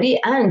 sexuality,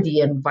 and the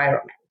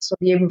environment. So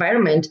the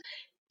environment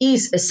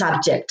is a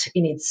subject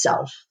in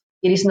itself.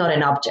 It is not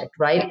an object,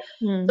 right?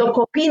 So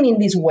COPIN in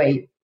this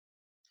way,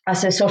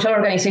 as a social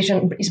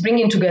organization, is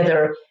bringing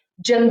together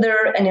gender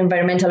and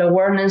environmental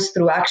awareness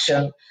through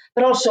action,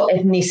 but also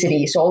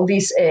ethnicity. So all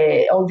these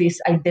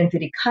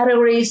identity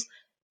categories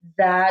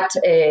that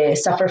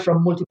suffer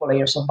from multiple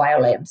layers of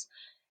violence.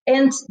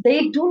 And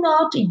they do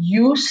not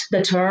use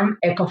the term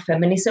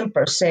ecofeminism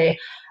per se.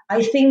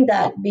 I think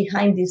that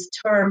behind this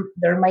term,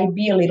 there might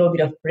be a little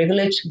bit of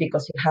privilege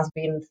because it has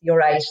been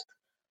theorized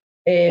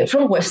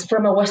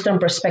from a Western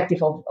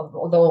perspective,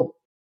 although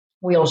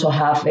we also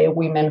have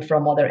women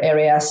from other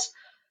areas,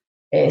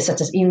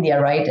 such as India,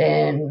 right?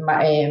 And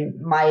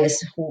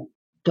Mayes, who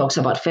talks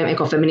about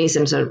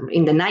ecofeminism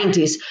in the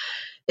 90s.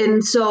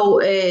 And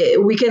so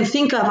we can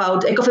think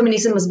about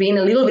ecofeminism as being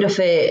a little bit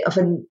of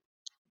a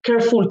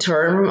careful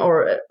term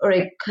or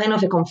a kind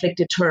of a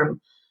conflicted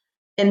term.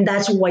 And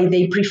that's why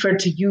they prefer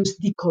to use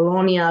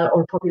decolonial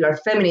or popular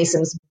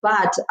feminisms.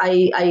 But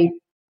I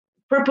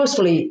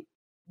purposefully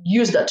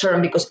use that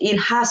term because it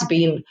has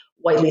been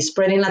widely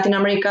spread in Latin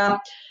America,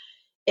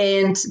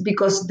 and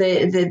because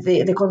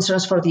the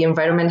concerns for the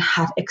environment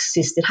have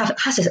existed,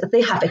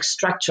 they have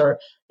structured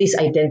these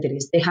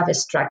identities, they have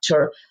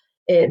structured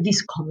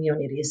these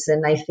communities,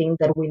 and I think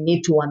that we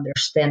need to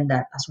understand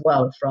that as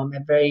well from a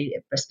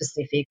very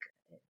specific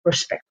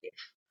perspective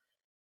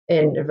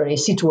and a very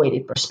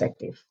situated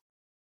perspective.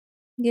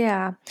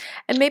 Yeah.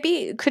 And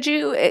maybe could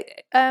you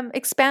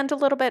expand a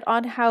little bit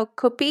on how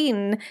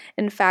COPIN,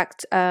 in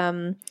fact,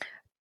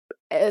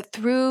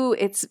 through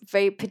its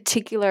very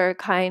particular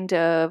kind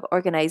of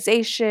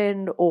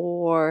organization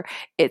or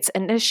its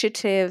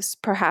initiatives,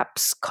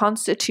 perhaps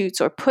constitutes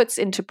or puts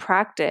into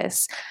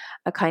practice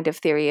a kind of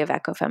theory of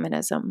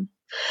ecofeminism?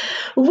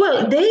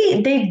 Well,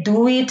 they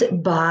do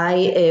it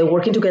by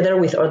working together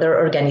with other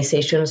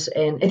organizations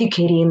and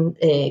educating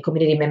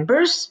community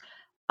members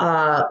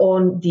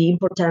on the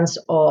importance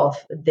of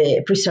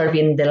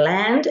preserving the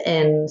land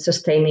and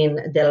sustaining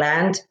the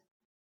land,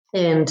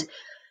 and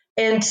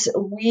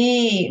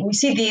we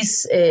see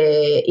this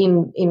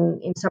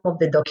in some of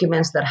the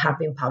documents that have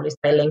been published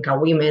by Lenca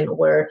Women,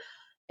 where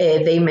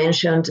they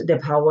mentioned the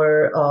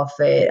power of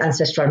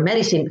ancestral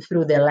medicine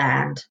through the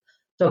land,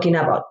 talking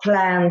about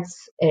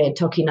plants,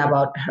 talking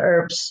about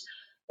herbs,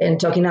 and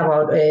talking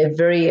about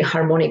very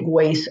harmonic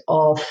ways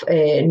of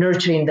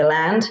nurturing the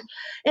land,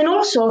 and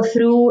also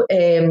through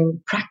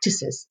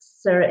practices,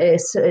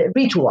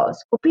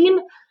 rituals. COPIN,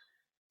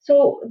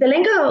 so the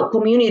Lenca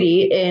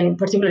community, and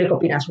particularly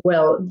COPIN as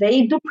well,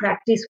 they do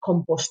practice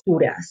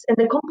composturas. And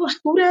the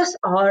composturas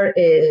are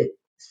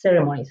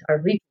ceremonies, are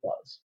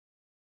rituals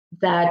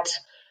that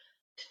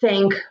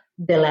thank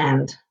the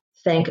land,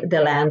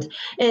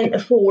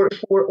 and for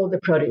all the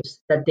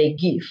produce that they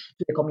give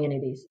to the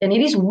communities. And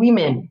it is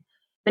women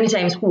many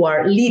times who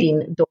are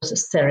leading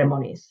those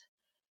ceremonies.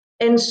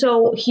 And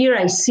so here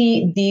I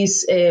see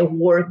this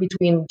work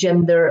between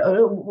gender,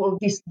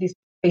 this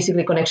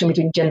basically connection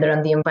between gender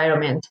and the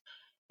environment.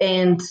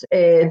 And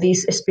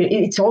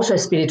it's also a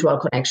spiritual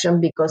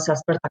connection, because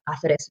as Berta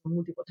Cáceres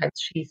multiple times,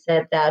 she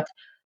said that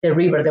the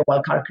river, the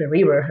Gualcarque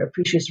River, her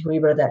precious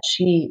river that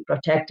she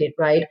protected,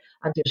 right,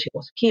 until she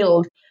was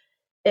killed,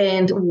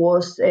 and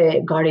was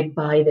guarded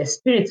by the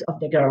spirits of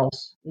the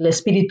girls. El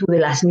espíritu de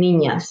las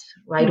niñas,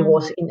 right,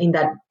 was in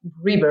that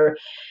river.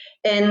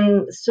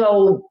 And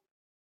so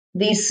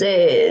this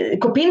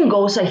COPIN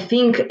goes, I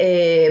think,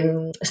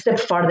 a step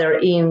further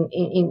in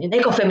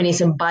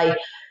ecofeminism by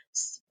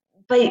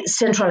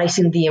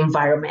centralizing the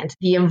environment.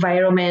 The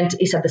environment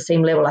is at the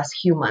same level as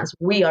humans.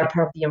 We are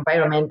part of the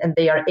environment, and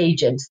they are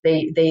agents.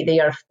 They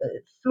are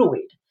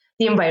fluid.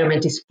 The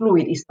environment is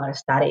fluid, it's not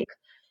static.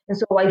 And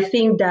so I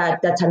think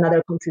that that's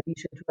another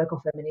contribution to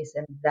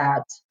ecofeminism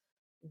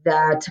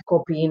that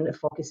COPIN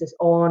focuses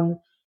on.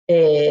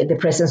 The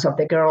presence of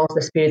the girls,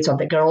 the spirits of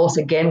the girls.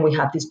 Again, we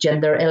have this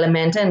gender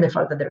element, and the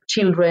fact that they're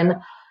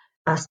children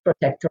as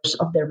protectors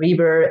of the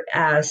river,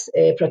 as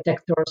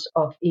protectors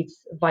of its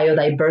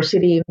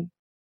biodiversity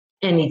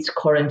and its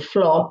current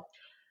flow,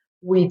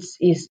 which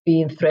is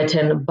being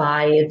threatened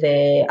by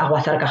the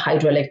Aguazarca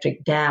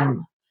hydroelectric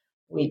dam,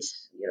 which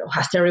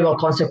has terrible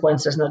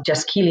consequences, not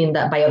just killing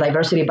that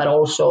biodiversity, but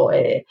also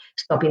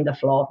stopping the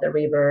flow of the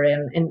river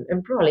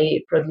and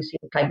probably producing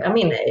climate.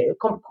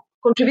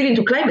 contributing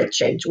to climate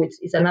change, which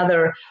is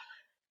another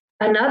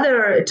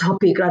another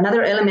topic,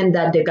 another element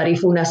that the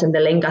Garifunas and the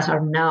Lencas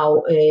are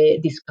now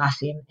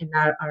discussing and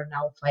are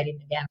now fighting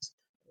against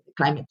the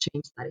climate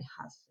change that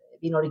has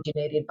been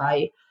originated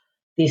by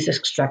these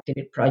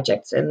extractive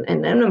projects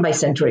and by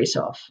centuries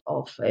of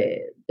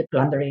the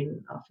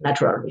plundering of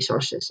natural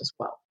resources as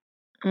well.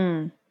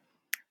 Mm.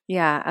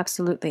 Yeah,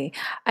 absolutely.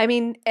 I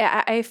mean,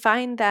 I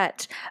find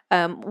that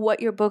what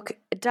your book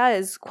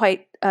does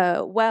quite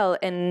well,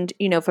 and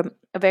from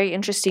a very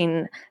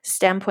interesting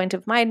standpoint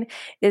of mine,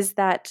 is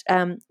that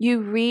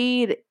you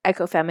read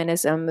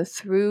ecofeminism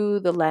through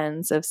the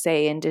lens of,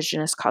 say,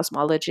 indigenous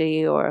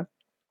cosmology or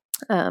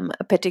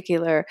a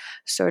particular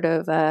sort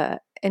of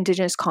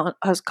indigenous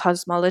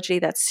cosmology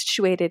that's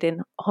situated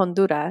in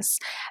Honduras,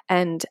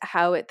 and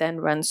how it then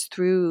runs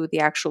through the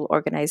actual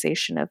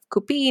organization of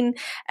Cupín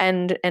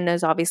and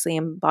is obviously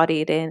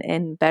embodied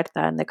in Berta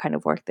and the kind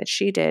of work that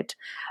she did.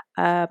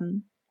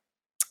 And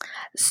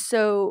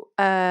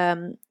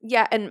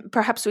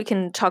perhaps we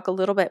can talk a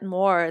little bit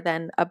more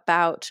then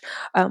about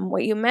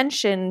what you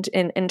mentioned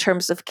in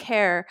terms of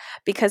care,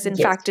 because in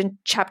fact, in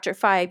chapter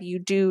 5, you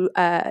do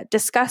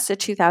discuss a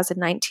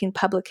 2019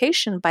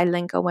 publication by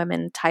Lenca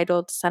women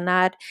titled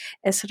Sanar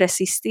es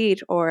Resistir,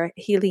 or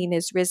Healing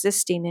is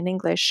Resisting in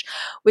English,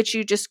 which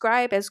you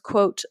describe as,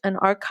 quote, an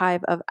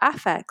archive of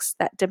affects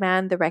that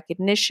demand the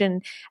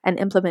recognition and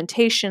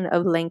implementation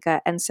of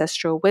Lenca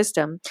ancestral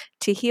wisdom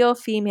to heal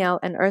female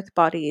and earth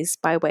bodies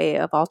by way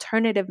of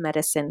alternative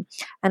medicine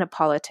and a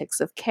politics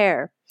of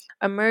care,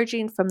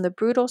 emerging from the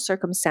brutal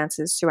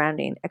circumstances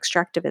surrounding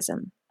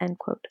extractivism, end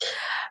quote.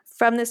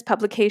 From this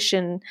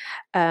publication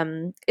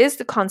is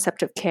the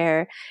concept of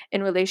care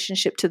in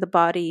relationship to the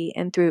body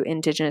and through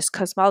indigenous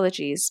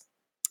cosmologies.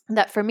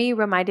 That for me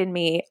reminded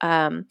me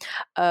of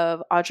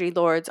Audre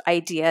Lorde's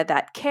idea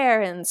that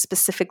care, and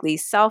specifically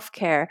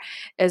self-care,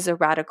 is a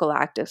radical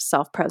act of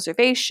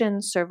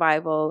self-preservation,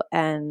 survival,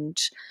 and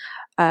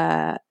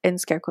in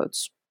scare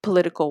quotes,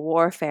 political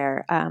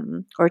warfare,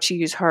 or to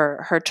use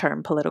her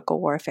term, political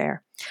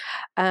warfare.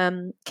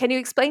 Can you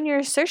explain your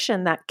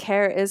assertion that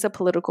care is a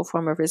political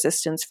form of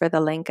resistance for the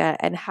Lenca,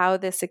 and how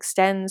this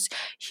extends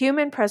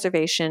human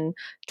preservation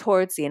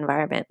towards the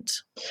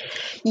environment?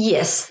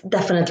 Yes,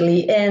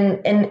 definitely.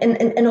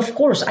 And of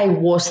course, I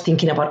was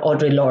thinking about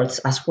Audre Lorde's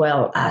as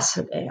well as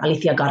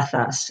Alicia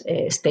Garza's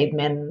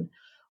statement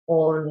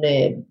on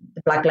the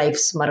Black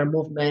Lives Matter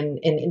movement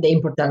and the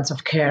importance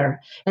of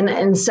care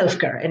and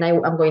self-care. And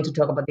I'm going to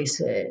talk about this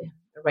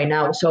right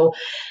now. So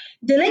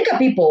the Lenca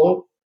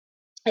people,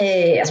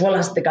 as well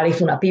as the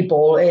Garifuna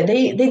people,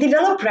 they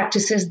develop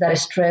practices that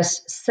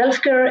stress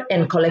self-care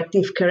and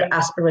collective care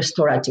as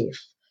restorative,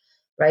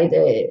 right?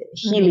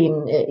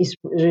 Healing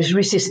is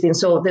resisting.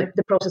 So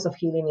the process of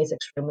healing is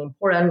extremely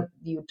important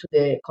due to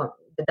the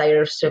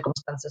dire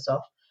circumstances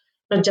of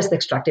not just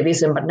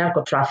extractivism, but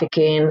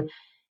narco-trafficking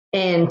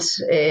and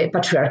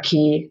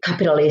patriarchy,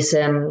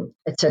 capitalism,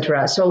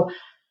 etc. So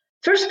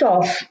first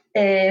off,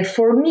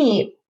 for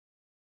me,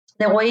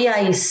 the way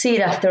I see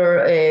it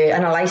after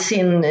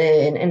analyzing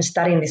and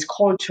studying these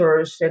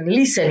cultures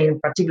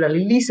and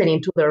particularly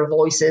listening to their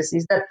voices,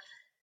 is that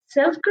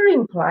self-care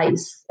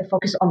implies a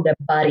focus on the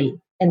body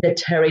and the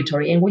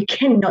territory, and we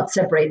cannot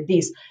separate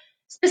this,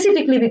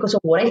 specifically because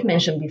of what I've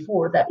mentioned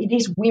before, that it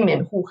is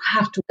women who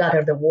have to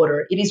gather the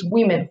water. It is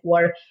women who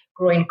are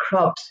growing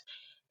crops.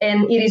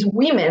 And it is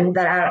women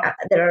that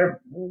are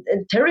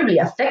terribly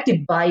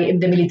affected by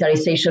the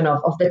militarization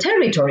of the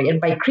territory and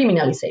by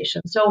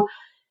criminalization. So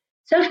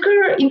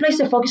self-care implies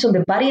a focus on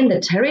the body and the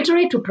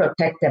territory to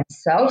protect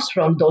themselves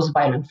from those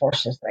violent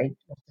forces, right?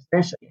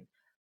 Mentioning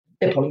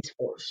the police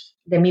force,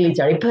 the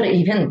military, but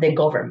even the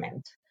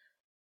government.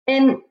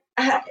 And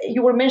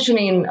you were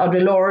mentioning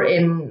Audre Lorde,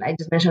 and I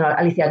just mentioned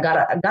Alicia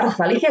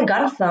Garza. Alicia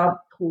Garza,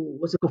 who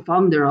was a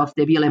co-founder of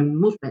the BLM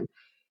movement,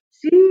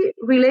 she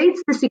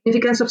relates the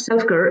significance of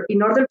self-care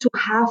in order to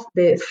have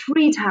the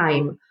free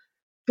time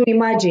to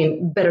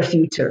imagine better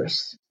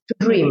futures, to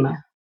dream,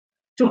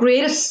 to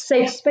create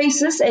safe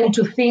spaces, and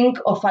to think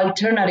of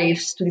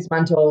alternatives to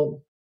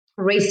dismantle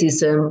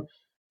racism,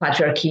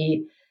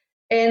 patriarchy.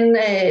 And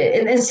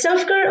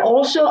self-care,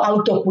 also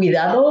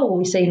autocuidado,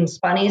 we say in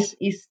Spanish,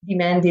 is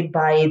demanded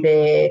by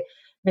the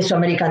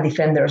Mesoamerican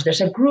defenders.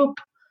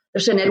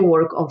 There's a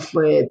network of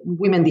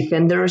women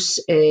defenders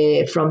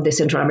from the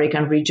Central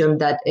American region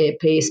that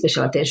pay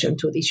special attention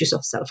to the issues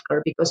of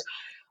self-care, because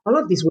all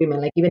of these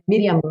women, like even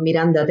Miriam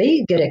Miranda,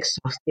 they get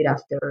exhausted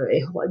after a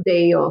whole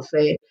day of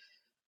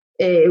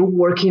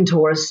working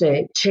towards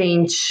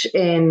change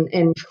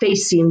and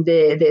facing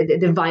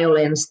the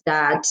violence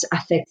that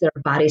affects their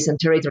bodies and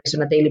territories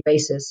on a daily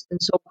basis.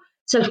 And so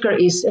self-care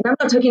is, and I'm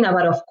not talking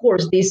about, of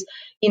course, this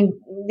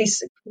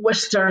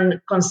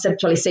Western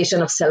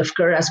conceptualization of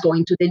self-care as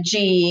going to the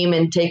gym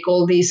and take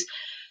all these,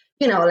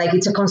 like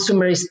it's a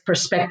consumerist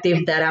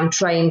perspective that I'm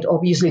trying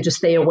obviously to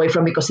stay away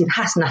from, because it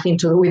has nothing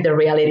to do with the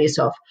realities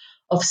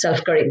of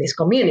self-care in these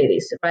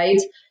communities, right?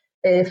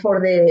 For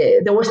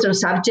the Western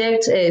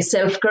subject,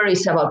 self-care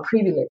is about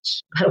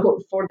privilege.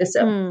 For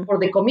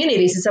the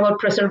communities, it's about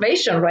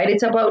preservation, right?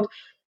 It's about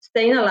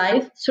staying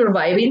alive,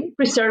 surviving,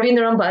 preserving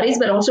their own bodies,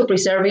 but also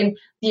preserving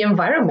the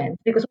environment,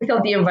 because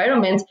without the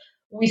environment,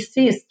 we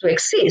cease to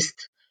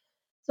exist.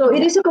 So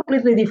it is a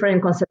completely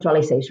different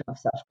conceptualization of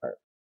self-care.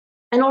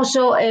 And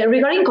also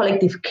regarding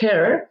collective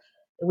care,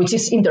 which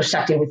is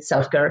intersecting with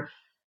self-care,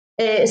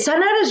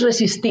 Sanares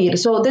Resistir,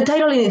 so the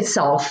title in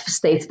itself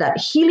states that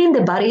healing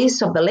the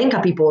bodies of the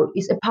Lenca people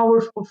is a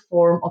powerful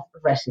form of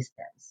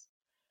resistance.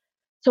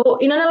 So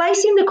in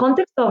analyzing the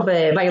context of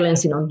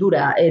violence in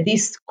Honduras,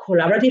 this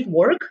collaborative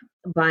work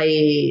by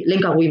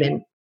Lenca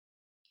women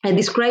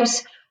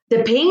describes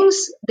the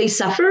pains they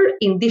suffer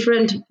in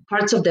different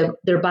parts of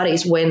their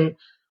bodies when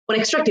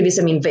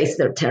extractivism invades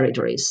their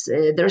territories.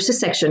 There's a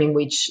section in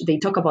which they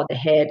talk about the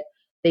head,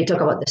 they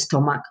talk about the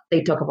stomach,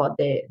 they talk about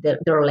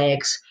their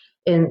legs,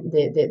 and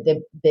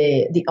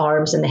the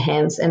arms and the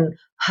hands, and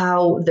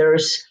how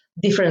there's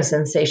different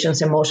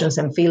sensations, emotions,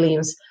 and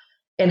feelings,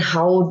 and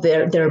how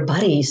their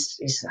bodies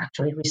is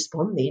actually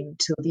responding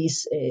to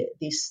these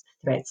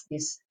threats,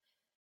 these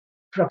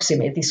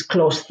proximate, these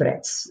close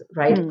threats,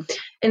 right?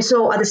 And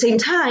so at the same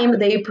time,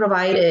 they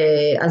provide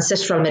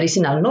ancestral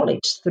medicinal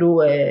knowledge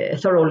through a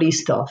thorough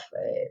list of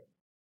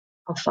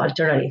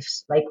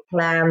alternatives, like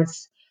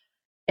plants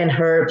and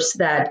herbs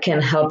that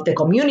can help the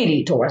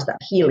community towards that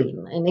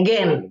healing. And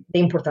again, the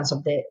importance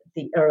of the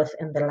earth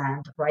and the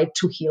land, right,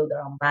 to heal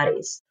their own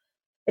bodies.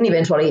 And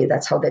eventually,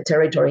 that's how the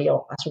territory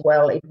as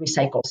well, it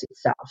recycles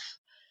itself.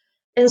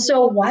 And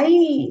so why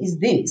is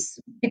this?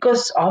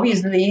 Because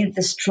obviously,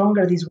 the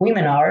stronger these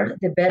women are,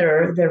 the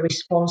better the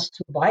response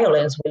to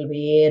violence will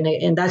be.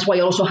 And that's why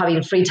also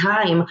having free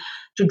time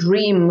to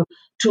dream,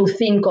 to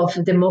think of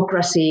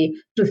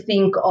democracy, to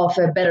think of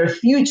a better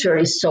future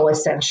is so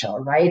essential,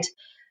 right?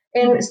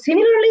 And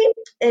similarly,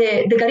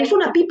 the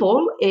Garifuna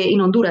people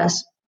in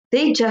Honduras,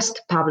 they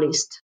just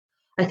published,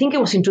 I think it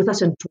was in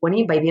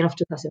 2020, by the end of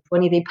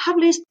 2020, they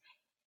published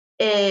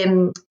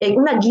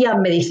una guía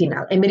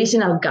medicinal, a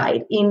medicinal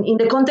guide in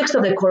the context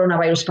of the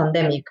coronavirus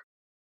pandemic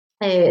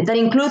that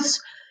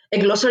includes a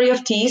glossary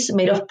of teas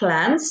made of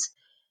plants,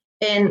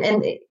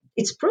 and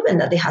it's proven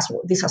that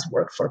this has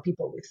worked for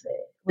people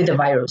with the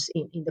virus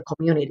in the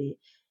community.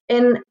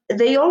 And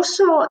they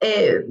also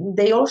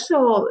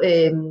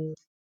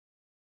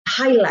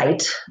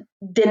highlight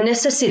the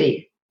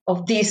necessity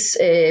of these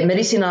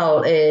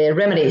medicinal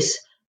remedies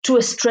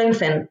to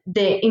strengthen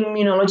the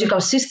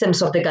immunological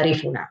systems of the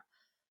Garifuna.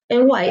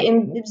 And why?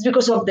 And it's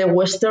because of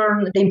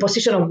the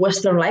imposition of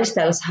Western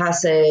lifestyles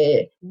has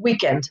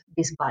weakened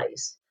these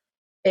bodies.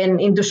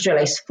 And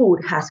industrialized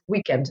food has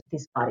weakened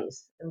these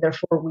bodies. And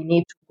therefore, we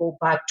need to go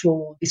back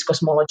to these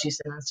cosmologies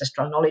and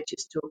ancestral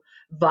knowledges to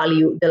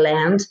value the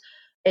land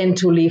and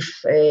to live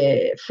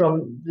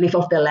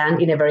off the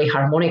land in a very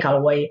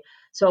harmonical way.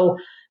 So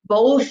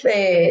both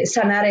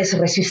Sanares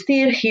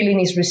Resistir, Healing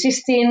is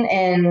Resisting,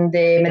 and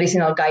the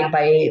medicinal guide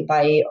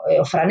by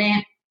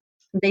Ofrané,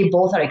 they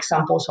both are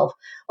examples of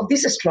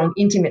this strong,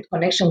 intimate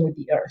connection with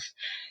the earth.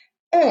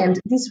 And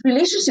this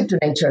relationship to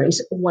nature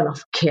is one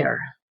of care,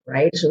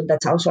 right? So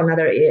that's also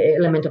another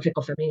element of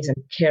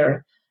ecofeminism,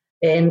 care.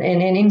 And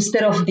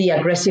instead of the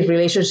aggressive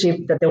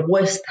relationship that the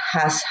West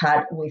has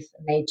had with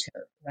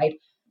nature, right?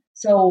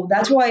 So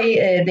that's why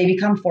they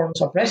become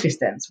forms of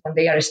resistance when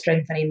they are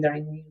strengthening their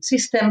immune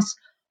systems,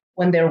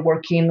 when they're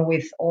working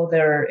with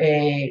other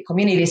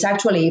communities.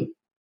 Actually,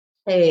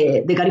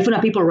 the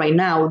Garifuna people right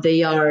now,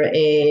 they are,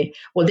 they've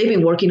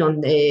been working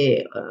on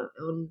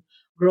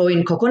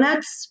growing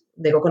coconuts,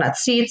 the coconut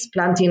seeds,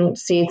 planting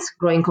seeds,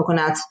 growing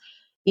coconuts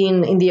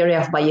in the area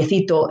of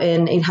Vallecito,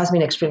 and it has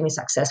been extremely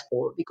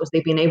successful because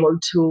they've been able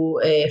to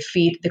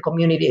feed the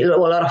community, a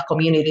lot of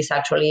communities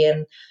actually,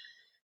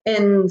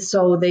 and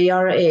so they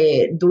are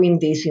doing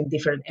this in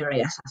different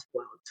areas as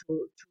well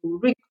to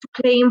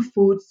claim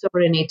food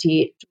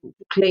sovereignty, to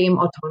claim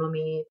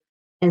autonomy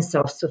and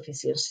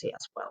self-sufficiency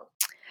as well.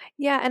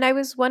 Yeah, and I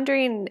was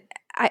wondering,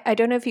 I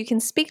don't know if you can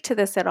speak to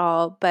this at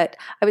all, but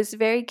I was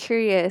very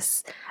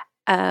curious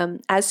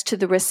as to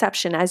the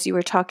reception. As you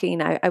were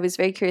talking, I was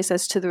very curious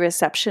as to the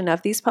reception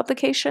of these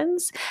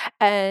publications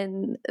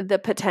and the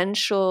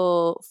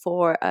potential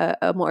for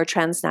a more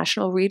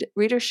transnational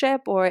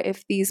readership, or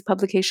if these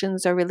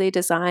publications are really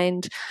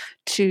designed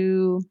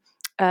to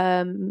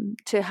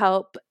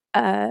help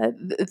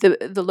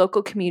the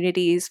local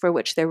communities for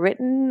which they're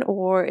written,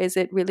 or is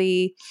it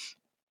really?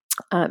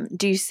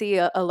 Do you see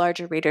a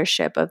larger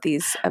readership of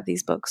these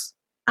books?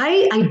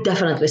 I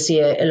definitely see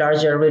a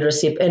larger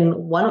readership, and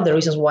one of the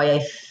reasons why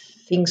I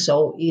think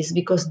so is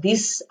because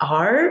these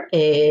are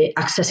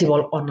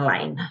accessible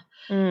online.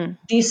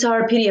 These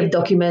are PDF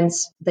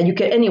documents that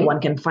anyone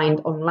can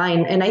find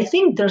online, and I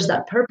think there's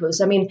that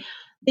purpose. I mean,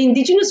 the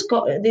indigenous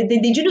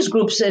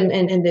groups and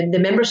the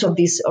members of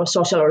these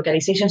social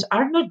organizations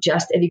are not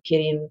just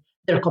educating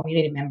their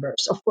community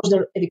members. Of course,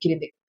 they're educating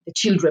the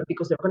children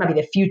because they're going to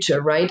be the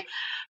future, right?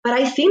 But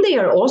I think they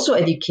are also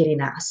educating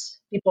us,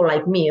 people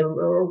like me,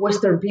 or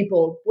Western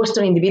people,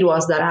 Western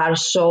individuals that are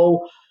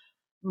so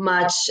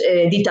much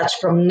detached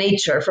from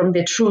nature, from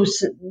the true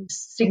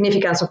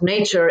significance of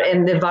nature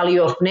and the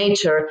value of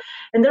nature.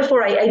 And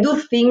therefore, I do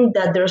think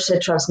that there's a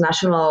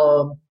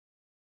transnational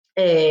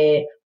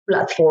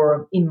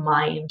platform in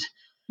mind.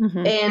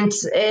 Mm-hmm.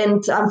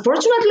 And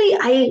unfortunately,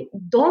 I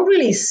don't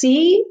really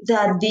see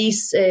that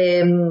these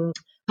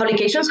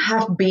publications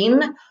have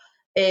been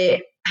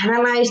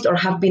analyzed or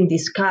have been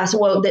discussed.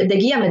 Well, the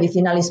Guía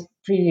Medicinal is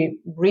pretty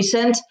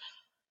recent.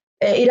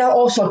 It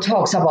also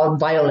talks about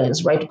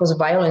violence, right? Because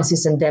violence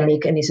is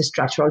endemic and is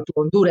structural to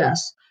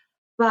Honduras.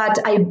 But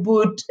I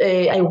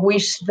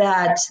wish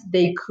that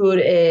they could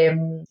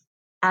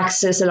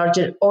access a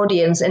larger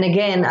audience. And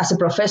again, as a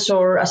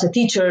professor, as a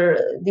teacher,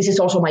 this is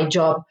also my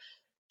job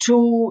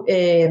to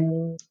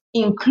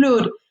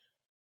include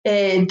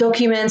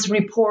documents,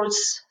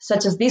 reports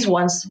such as these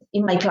ones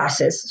in my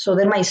classes, so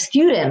that my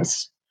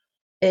students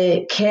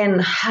can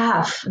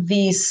have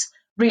this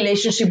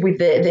relationship with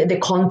the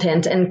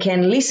content and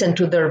can listen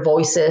to their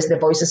voices, the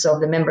voices of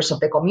the members of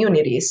the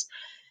communities.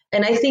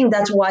 And I think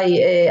that's why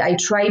I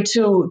try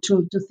to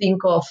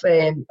think of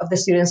the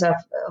students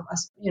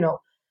as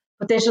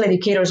potential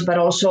educators, but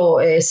also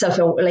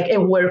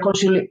aware,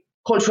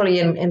 culturally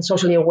and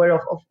socially aware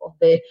of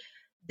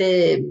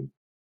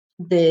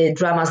the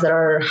dramas that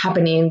are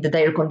happening, the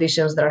dire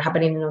conditions that are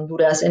happening in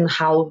Honduras, and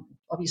how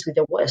obviously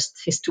the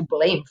West is to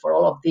blame for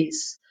all of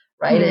this,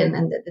 right? Mm-hmm.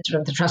 And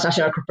the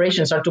transnational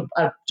corporations are to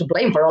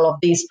blame for all of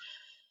this.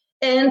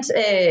 And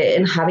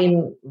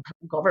having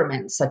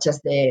governments such as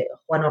the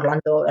Juan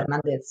Orlando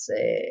Hernandez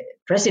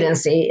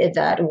presidency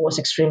that was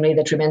extremely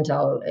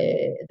detrimental,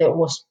 that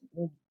was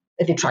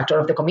a detractor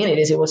of the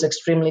communities. It was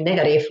extremely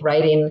negative,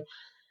 right, in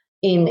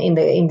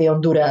the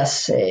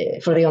Honduras,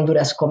 for the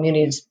Honduras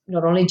communities,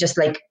 not only just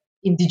like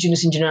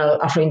indigenous in general,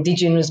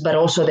 Afro-Indigenous, but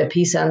also the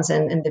peasants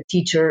and the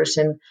teachers.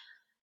 And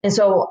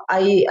so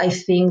I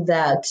think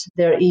that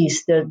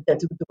that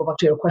to go back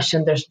to your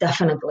question, there's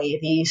definitely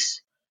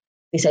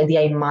this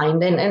idea in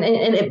mind,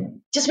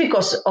 and just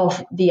because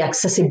of the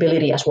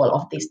accessibility as well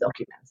of these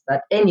documents,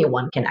 that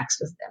anyone can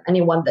access them.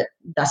 Anyone that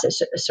does a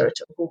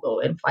search on Google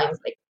and finds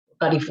like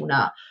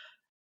Garifuna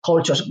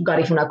cultures,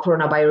 Garifuna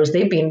coronavirus,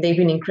 they've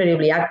been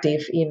incredibly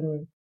active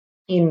in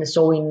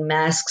sewing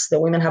masks. The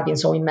women have been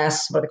sewing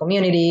masks for the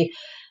community.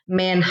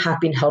 Men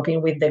have been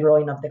helping with the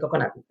growing of the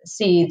coconut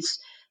seeds.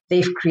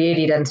 They've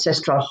created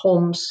ancestral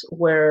homes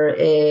where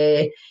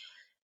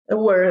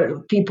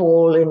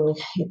people in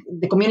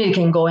the community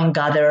can go and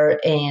gather.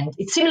 And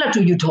it's similar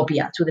to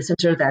Utopia, to the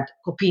center that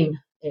Copin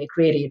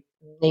created,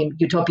 named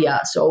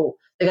Utopia. So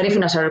the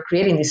Garifunas are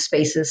creating these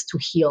spaces to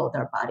heal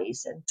their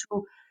bodies and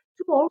to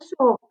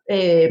also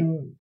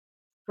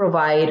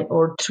provide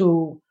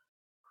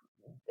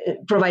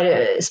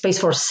a space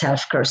for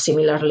self-care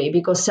similarly,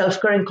 because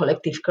self-care and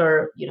collective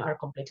care, are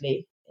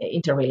completely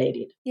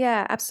interrelated.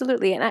 Yeah,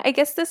 absolutely. And I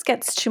guess this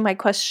gets to my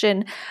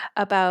question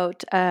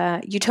about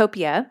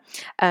Utopia,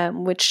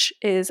 which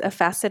is a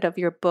facet of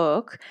your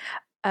book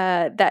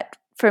that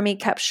for me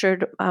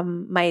captured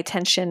my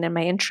attention and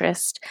my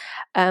interest,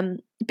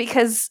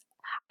 because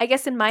I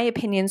guess in my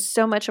opinion,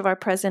 so much of our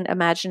present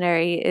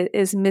imaginary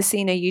is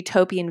missing a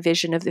utopian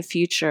vision of the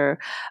future.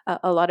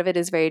 A lot of it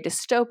is very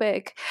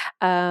dystopic.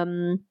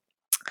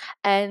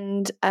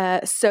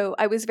 So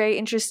I was very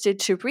interested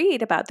to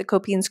read about the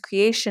Copin's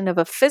creation of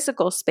a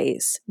physical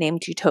space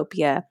named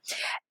Utopia.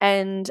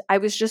 And I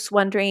was just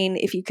wondering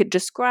if you could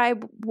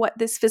describe what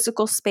this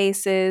physical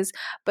space is,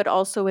 but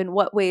also in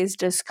what ways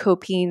does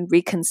Copin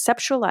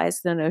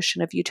reconceptualize the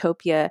notion of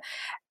utopia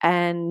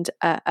and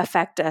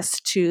affect us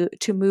to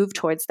move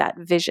towards that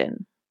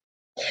vision?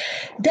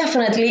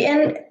 Definitely.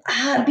 And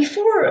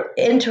before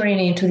entering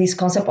into this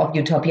concept of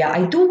utopia,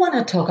 I do want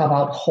to talk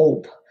about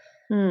hope.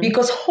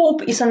 Because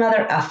hope is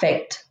another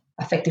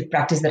affective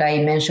practice that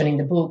I mentioned in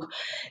the book,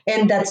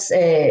 and that's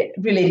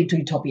related to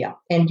utopia.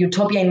 And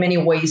utopia, in many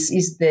ways,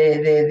 is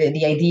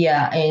the idea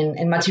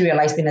and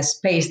materialized in a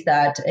space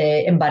that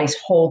embodies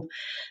hope.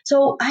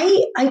 So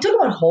I talk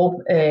about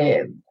hope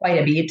quite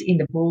a bit in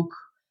the book,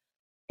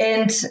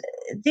 and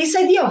this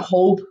idea of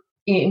hope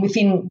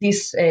within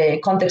this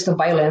context of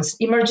violence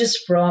emerges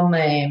from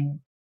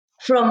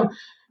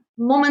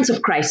moments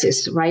of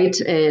crisis, right?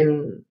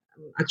 And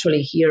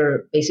actually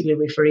here basically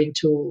referring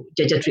to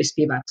Gayatri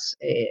Spivak's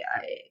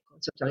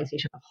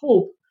conceptualization of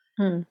hope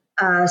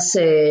as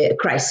a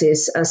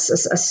crisis,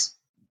 as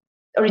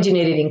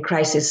originated in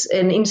crisis.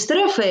 And instead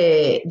of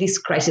this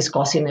crisis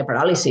causing a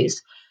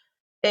paralysis,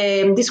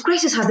 this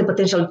crisis has the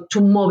potential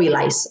to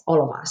mobilize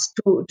all of us,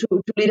 to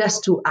lead us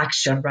to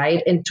action,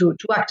 right? And to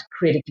act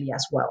critically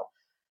as well.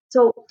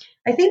 So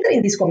I think that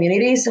in these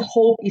communities,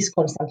 hope is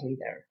constantly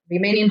there.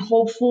 Remaining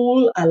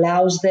hopeful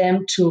allows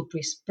them to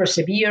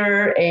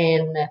persevere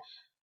and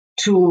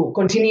to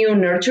continue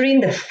nurturing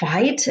the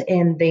fight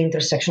and the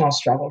intersectional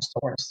struggles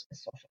towards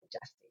social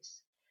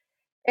justice.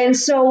 And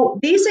so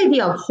this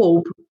idea of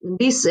hope,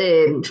 this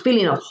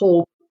feeling of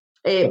hope,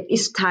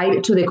 is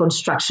tied to the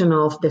construction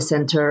of the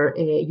center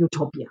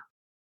Utopia.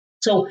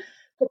 So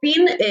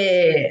Copin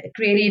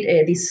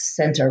created this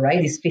center,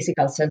 right? This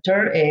physical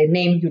center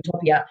named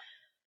Utopia,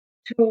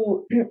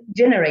 to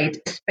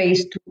generate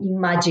space to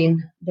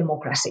imagine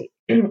democracy.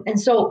 And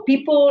so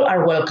people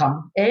are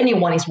welcome.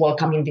 Anyone is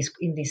welcome in this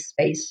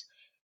space.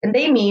 And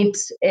they meet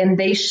and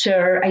they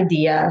share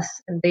ideas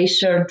and they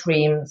share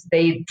dreams,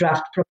 they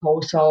draft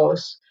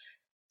proposals.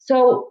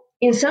 So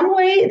in some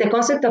way, the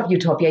concept of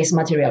utopia is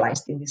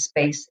materialized in this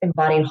space,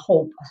 embodying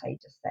hope, as I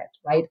just said,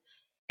 right?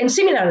 And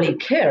similarly,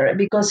 care,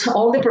 because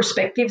all the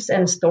perspectives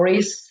and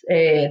stories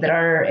that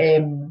are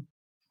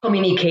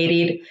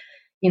communicated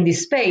in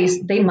this space,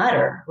 they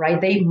matter, right?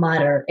 They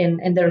matter,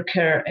 and they're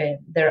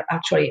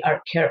actually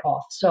are care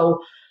of. So,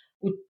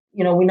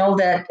 we know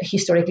that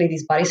historically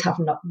these bodies have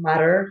not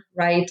matter,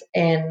 right?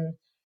 And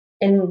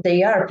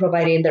they're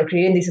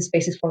creating these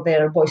spaces for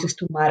their voices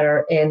to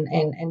matter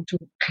and to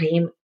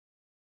claim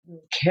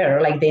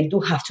care, like they do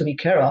have to be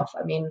care of.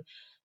 I mean,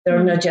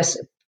 they're not just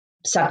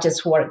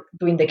subjects who are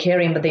doing the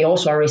caring, but they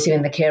also are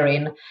receiving the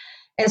caring.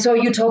 And so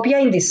utopia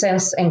in this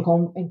sense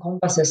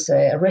encompasses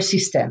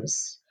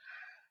resistance.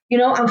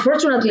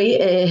 Unfortunately,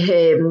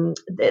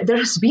 there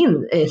has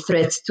been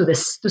threats to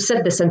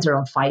set the center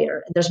on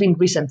fire. There's been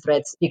recent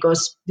threats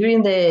because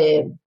during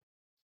the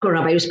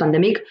coronavirus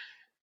pandemic,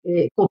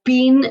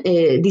 COPIN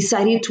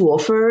decided to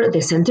offer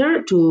the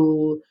center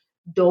to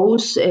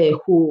those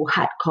who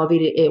had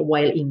COVID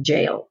while in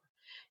jail.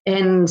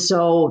 And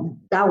so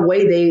that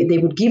way they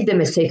would give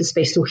them a safe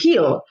space to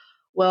heal.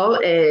 Well,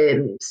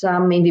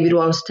 some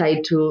individuals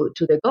tied to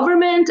the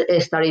government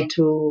started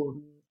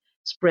to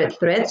spread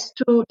threats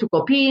to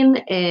COPIN,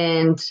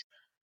 and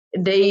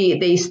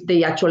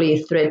they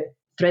actually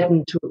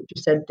threatened to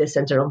set the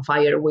center on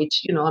fire,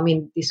 which,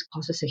 this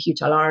causes a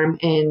huge alarm.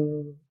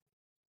 And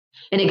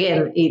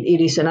again,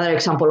 it is another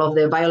example of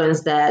the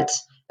violence that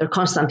they're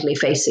constantly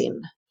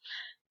facing.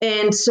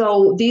 And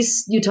so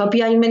this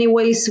utopia in many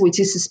ways,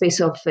 which is a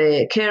space of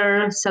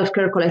care,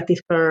 self-care, collective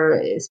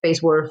care, a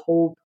space where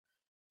hope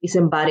is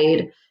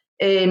embodied.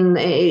 And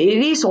it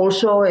is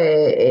also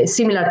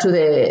similar to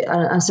the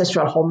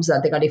ancestral homes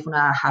that the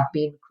Garifuna have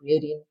been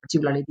creating,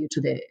 particularly due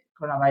to the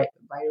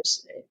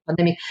coronavirus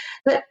pandemic.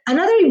 But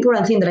another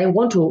important thing that I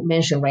want to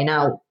mention right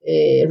now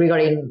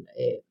regarding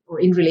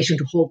or in relation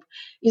to hope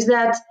is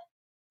that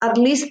at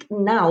least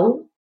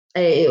now,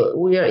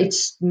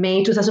 it's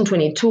May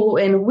 2022,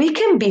 and we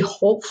can be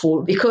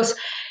hopeful because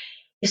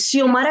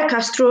Xiomara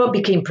Castro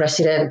became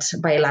president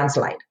by a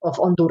landslide of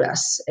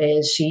Honduras.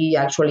 She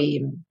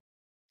actually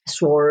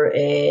swore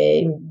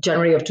in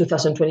January of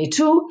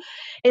 2022.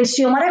 And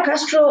Xiomara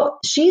Castro,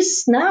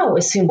 she's now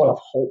a symbol of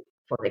hope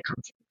for the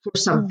country, for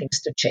some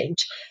things to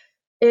change.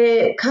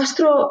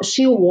 Castro,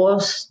 she's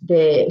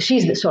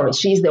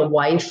the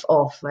wife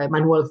of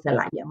Manuel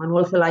Zelaya.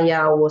 Manuel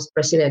Zelaya was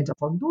president of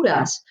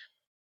Honduras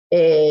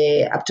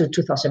up to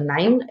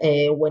 2009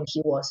 when he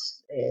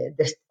was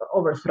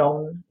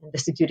overthrown and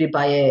destituted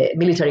by a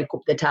military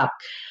coup d'etat.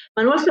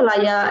 Manuel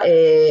Zelaya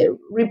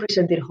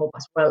represented hope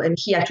as well, and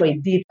he actually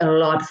did a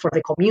lot for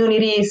the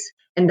communities,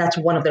 and that's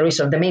one of the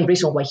main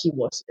reason why he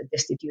was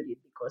destituted,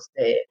 because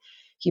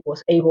his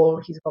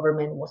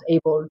government was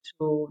able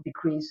to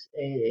decrease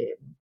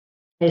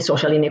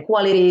social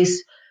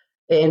inequalities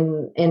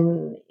and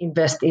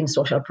invest in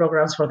social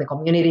programs for the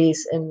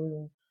communities.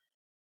 And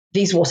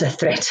this was a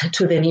threat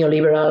to the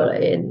neoliberal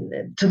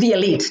and to the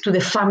elite, to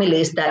the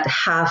families that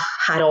have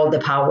had all the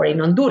power in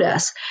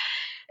Honduras.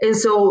 And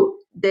so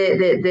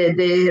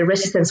the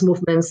resistance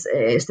movements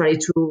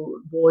started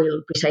to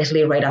boil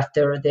precisely right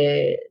after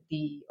the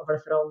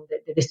overthrow,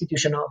 the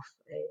destitution of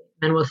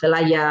Manuel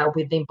Zelaya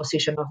with the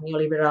imposition of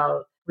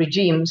neoliberal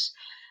regimes.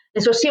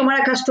 And so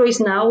Xiomara Castro is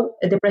now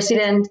the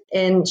president,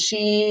 and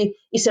she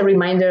is a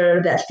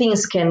reminder that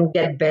things can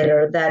get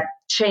better, that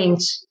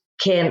change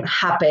can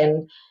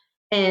happen,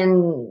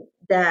 and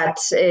that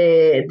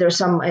there's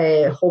some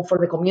hope for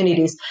the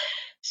communities.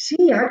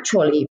 She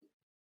actually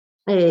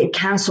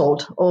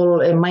canceled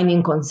all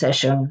mining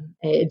concession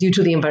due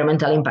to the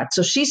environmental impact.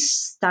 So she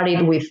started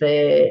on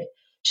the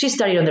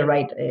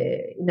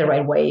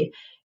right way.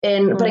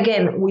 But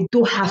again, we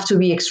do have to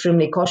be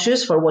extremely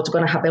cautious for what's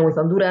going to happen with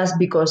Honduras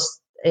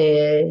because,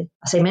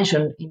 as I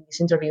mentioned in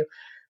this interview,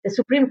 the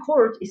Supreme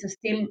Court is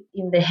still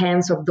in the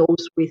hands of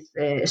those with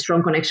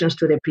strong connections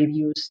to the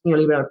previous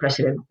neoliberal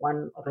president,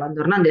 Juan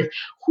Orlando Hernandez,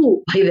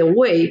 who, by the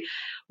way,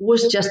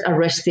 was just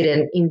arrested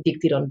and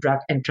indicted on drug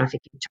and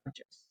trafficking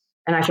charges.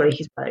 And actually,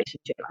 his brother is in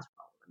jail as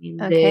well.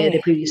 I mean,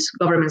 the previous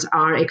governments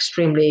are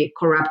extremely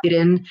corrupted,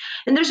 and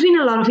there's been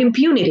a lot of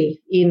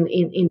impunity in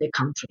the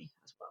country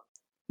as well.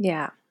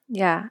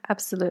 Yeah,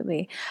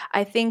 absolutely.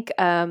 I think,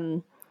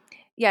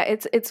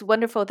 it's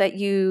wonderful that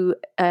you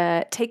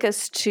take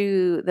us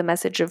to the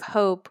message of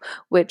hope,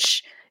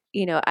 which,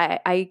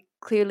 I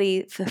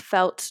clearly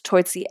felt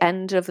towards the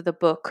end of the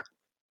book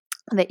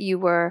that you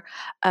were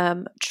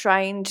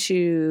trying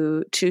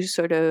to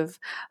sort of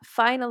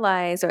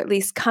finalize, or at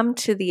least come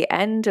to the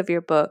end of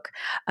your book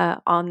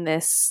on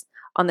this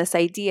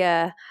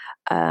idea,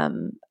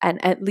 and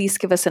at least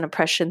give us an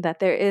impression that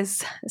there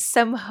is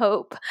some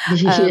hope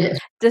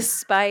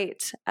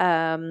despite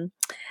the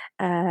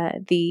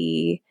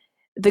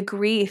the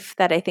grief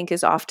that I think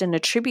is often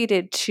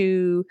attributed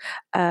to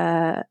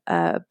Berta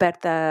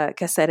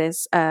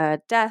Cáceres'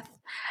 death,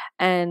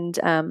 and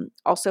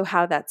also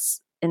how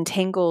that's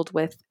entangled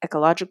with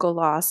ecological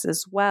loss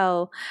as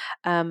well.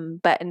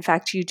 But in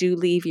fact, you do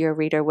leave your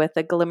reader with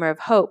a glimmer of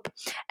hope.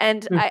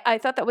 And I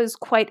thought that was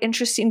quite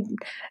interesting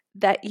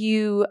that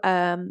you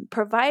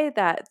provide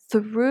that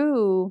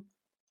through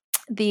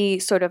the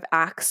sort of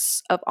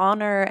acts of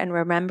honor and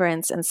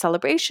remembrance and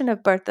celebration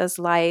of Berta's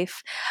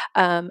life,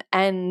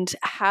 and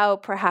how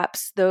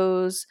perhaps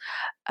those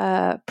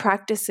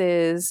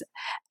practices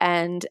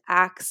and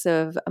acts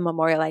of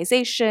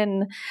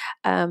memorialization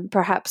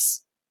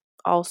perhaps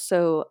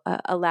also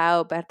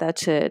allow Berta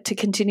to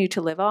continue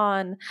to live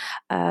on,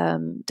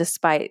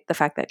 despite the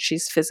fact that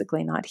she's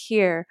physically not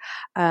here.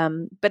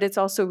 But it's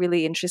also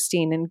really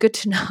interesting and good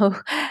to know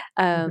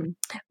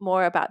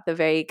more about the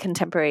very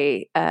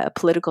contemporary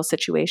political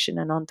situation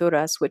in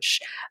Honduras, which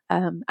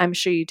I'm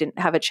sure you didn't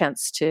have a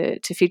chance to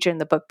feature in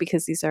the book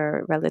because these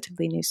are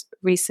relatively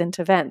recent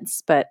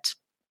events. But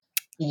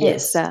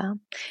yes,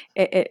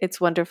 it's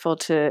wonderful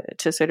to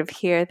sort of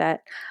hear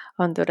that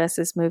Honduras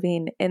is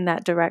moving in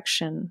that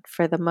direction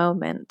for the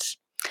moment.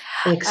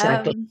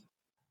 exactly.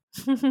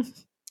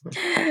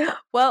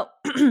 Well,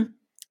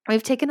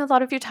 we've taken a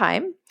lot of your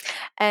time,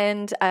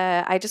 and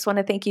I just want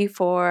to thank you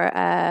for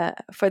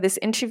this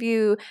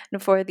interview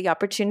and for the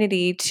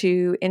opportunity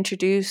to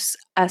introduce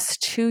us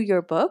to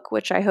your book,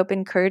 which I hope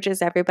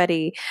encourages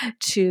everybody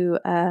to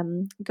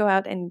go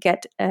out and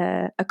get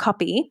a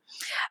copy.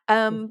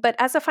 But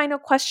as a final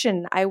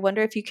question, I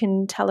wonder if you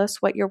can tell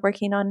us what you're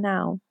working on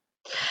now.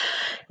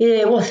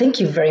 Yeah, well,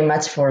 thank you very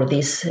much for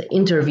this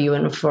interview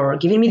and for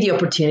giving me the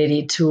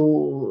opportunity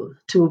to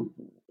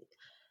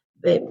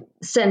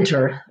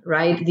center,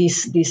 right,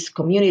 these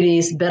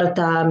communities.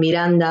 Berta,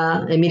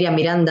 Miranda, Miriam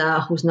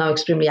Miranda, who's now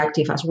extremely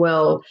active as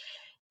well.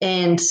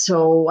 And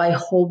so I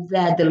hope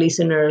that the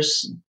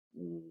listeners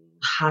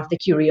have the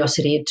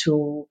curiosity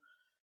to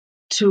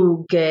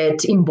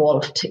get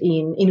involved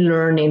in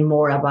learning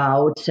more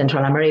about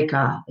Central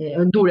America,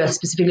 Honduras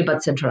specifically,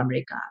 but Central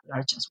America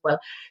large as well.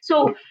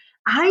 So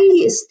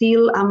I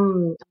still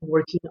am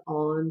working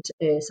on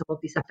some of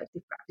these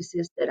effective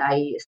practices that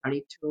I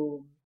started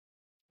to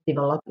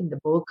develop in the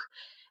book.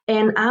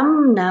 And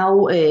I'm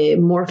now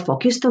more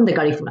focused on the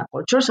Garifuna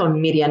cultures,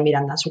 on Miriam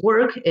Miranda's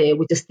work,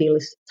 which still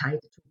is tied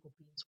to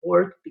Copin's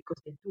work because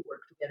they do work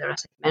together,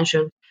 as I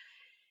mentioned.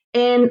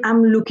 And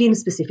I'm looking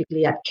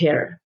specifically at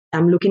care.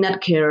 I'm looking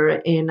at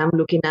care, and I'm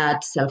looking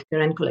at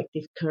self-care and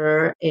collective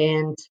care,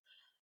 and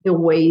the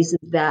ways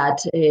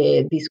that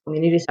these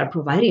communities are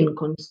providing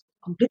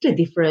completely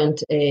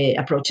different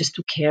approaches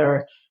to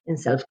care and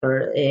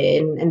self-care.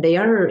 And they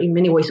are in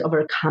many ways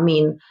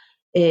overcoming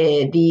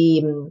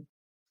the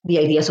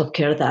ideas of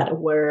care that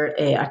were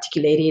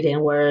articulated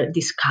and were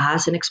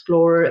discussed and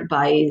explored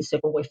by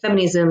second wave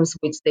feminisms,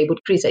 which they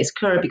would criticize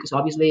care because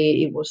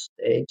obviously it was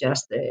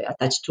just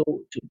attached to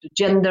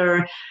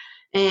gender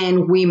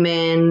and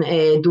women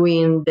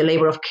doing the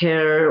labor of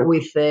care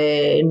with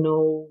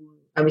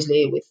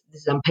obviously with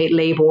this unpaid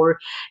labor.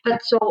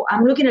 But so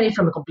I'm looking at it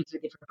from a completely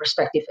different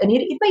perspective. And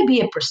it might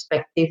be a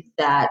perspective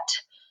that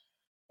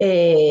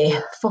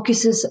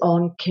focuses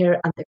on care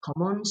and the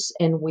commons.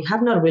 And we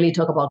have not really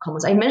talked about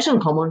commons. I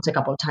mentioned commons a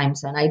couple of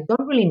times, and I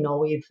don't really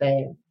know if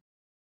the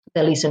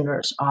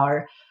listeners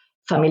are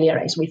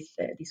familiarized with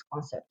this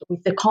concept,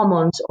 with the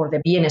commons or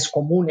the bienes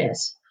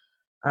comunes,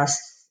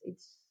 as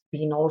it's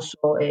been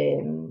also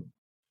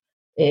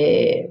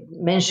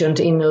mentioned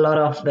in a lot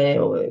of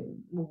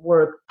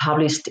work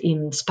published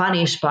in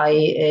Spanish by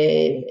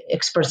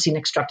experts in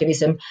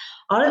extractivism,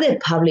 are the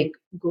public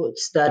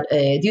goods that,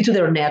 due to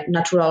their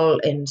natural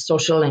and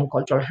social and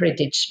cultural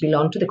heritage,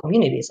 belong to the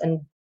communities,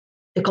 and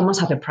the commons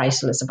have a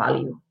priceless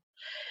value.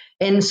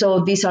 And so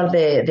these are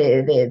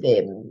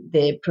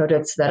the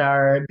products that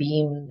are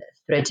being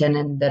threatened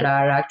and that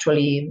are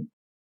actually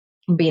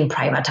being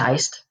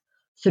privatized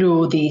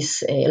through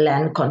these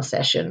land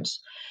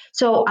concessions.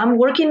 So I'm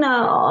working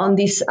on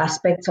these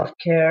aspects of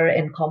care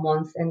and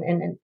commons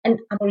and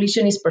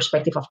abolitionist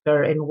perspective of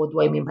care. And what do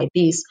I mean by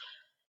this?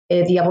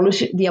 The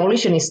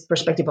abolitionist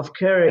perspective of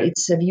care,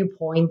 it's a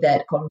viewpoint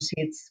that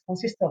consists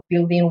of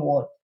building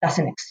what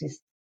doesn't exist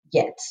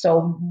yet.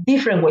 So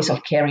different ways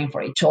of caring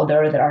for each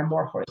other that are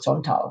more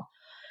horizontal,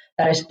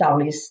 that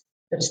establish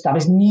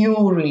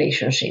new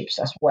relationships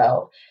as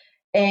well,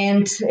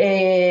 and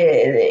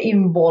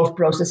involve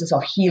processes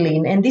of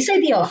healing. And this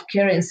idea of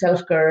care and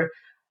self-care,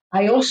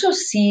 I also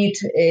see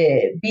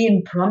it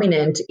being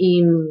prominent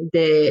in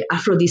the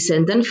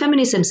Afro-descendant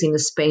feminisms in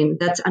Spain.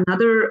 That's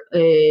another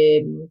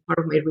part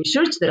of my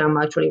research that I'm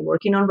actually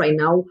working on right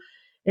now.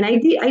 And I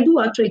do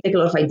actually take a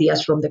lot of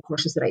ideas from the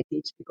courses that I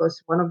teach,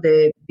 because one of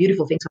the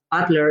beautiful things of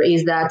Butler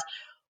is that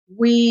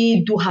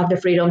we do have the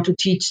freedom to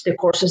teach the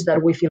courses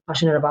that we feel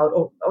passionate about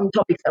or on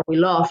topics that we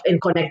love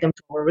and connect them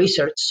to our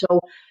research.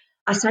 So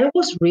as I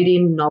was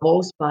reading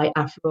novels by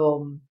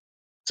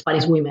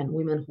Afro-Spanish women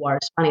who are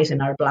Spanish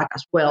and are Black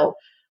as well,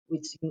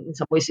 which in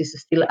some ways is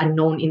still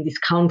unknown in this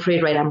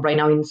country, right? I'm right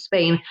now in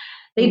Spain.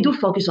 They do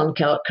focus on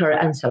care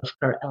and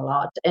self-care a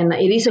lot, and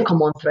it is a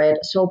common thread.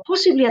 So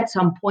possibly at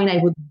some point I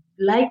would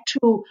like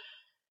to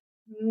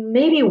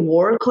maybe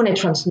work on a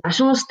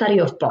transnational study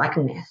of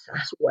Blackness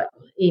as well,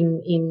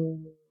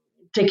 in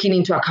taking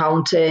into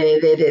account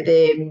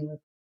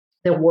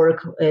the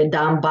work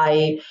done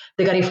by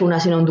the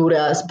Garifunas in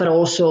Honduras, but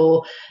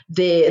also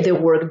the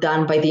work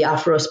done by the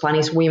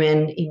Afro-Spanish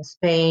women in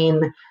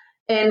Spain.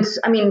 And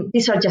I mean,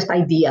 these are just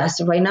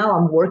ideas. Right now,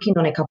 I'm working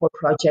on a couple of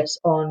projects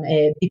on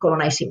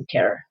decolonizing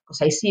care,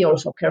 because I see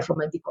also care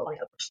from a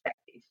decolonial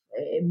perspective,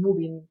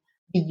 moving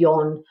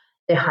beyond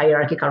the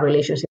hierarchical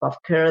relationship of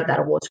care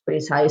that was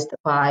criticized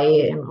by,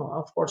 and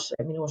of course,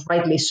 I mean, it was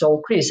rightly so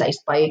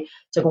criticized by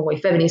second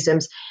wave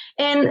feminisms,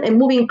 and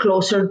moving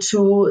closer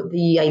to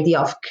the idea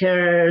of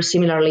care,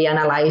 similarly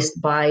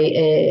analyzed by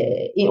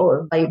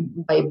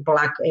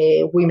Black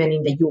women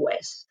in the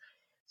U.S.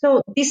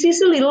 So this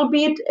is a little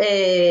bit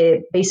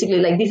basically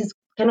like this is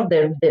kind of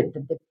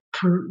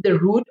the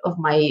root of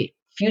my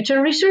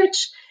future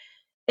research,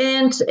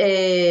 and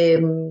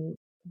the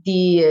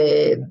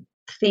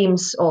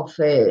themes of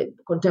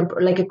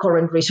contemporary, like a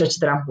current research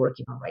that I'm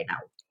working on right now.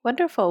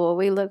 Wonderful. Well,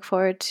 we look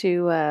forward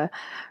to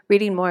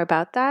reading more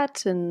about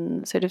that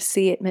and sort of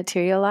see it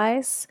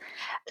materialize.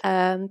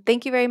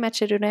 Thank you very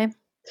much, Edurne.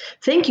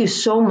 Thank you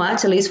so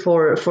much, Elise,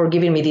 for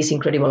giving me this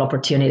incredible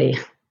opportunity.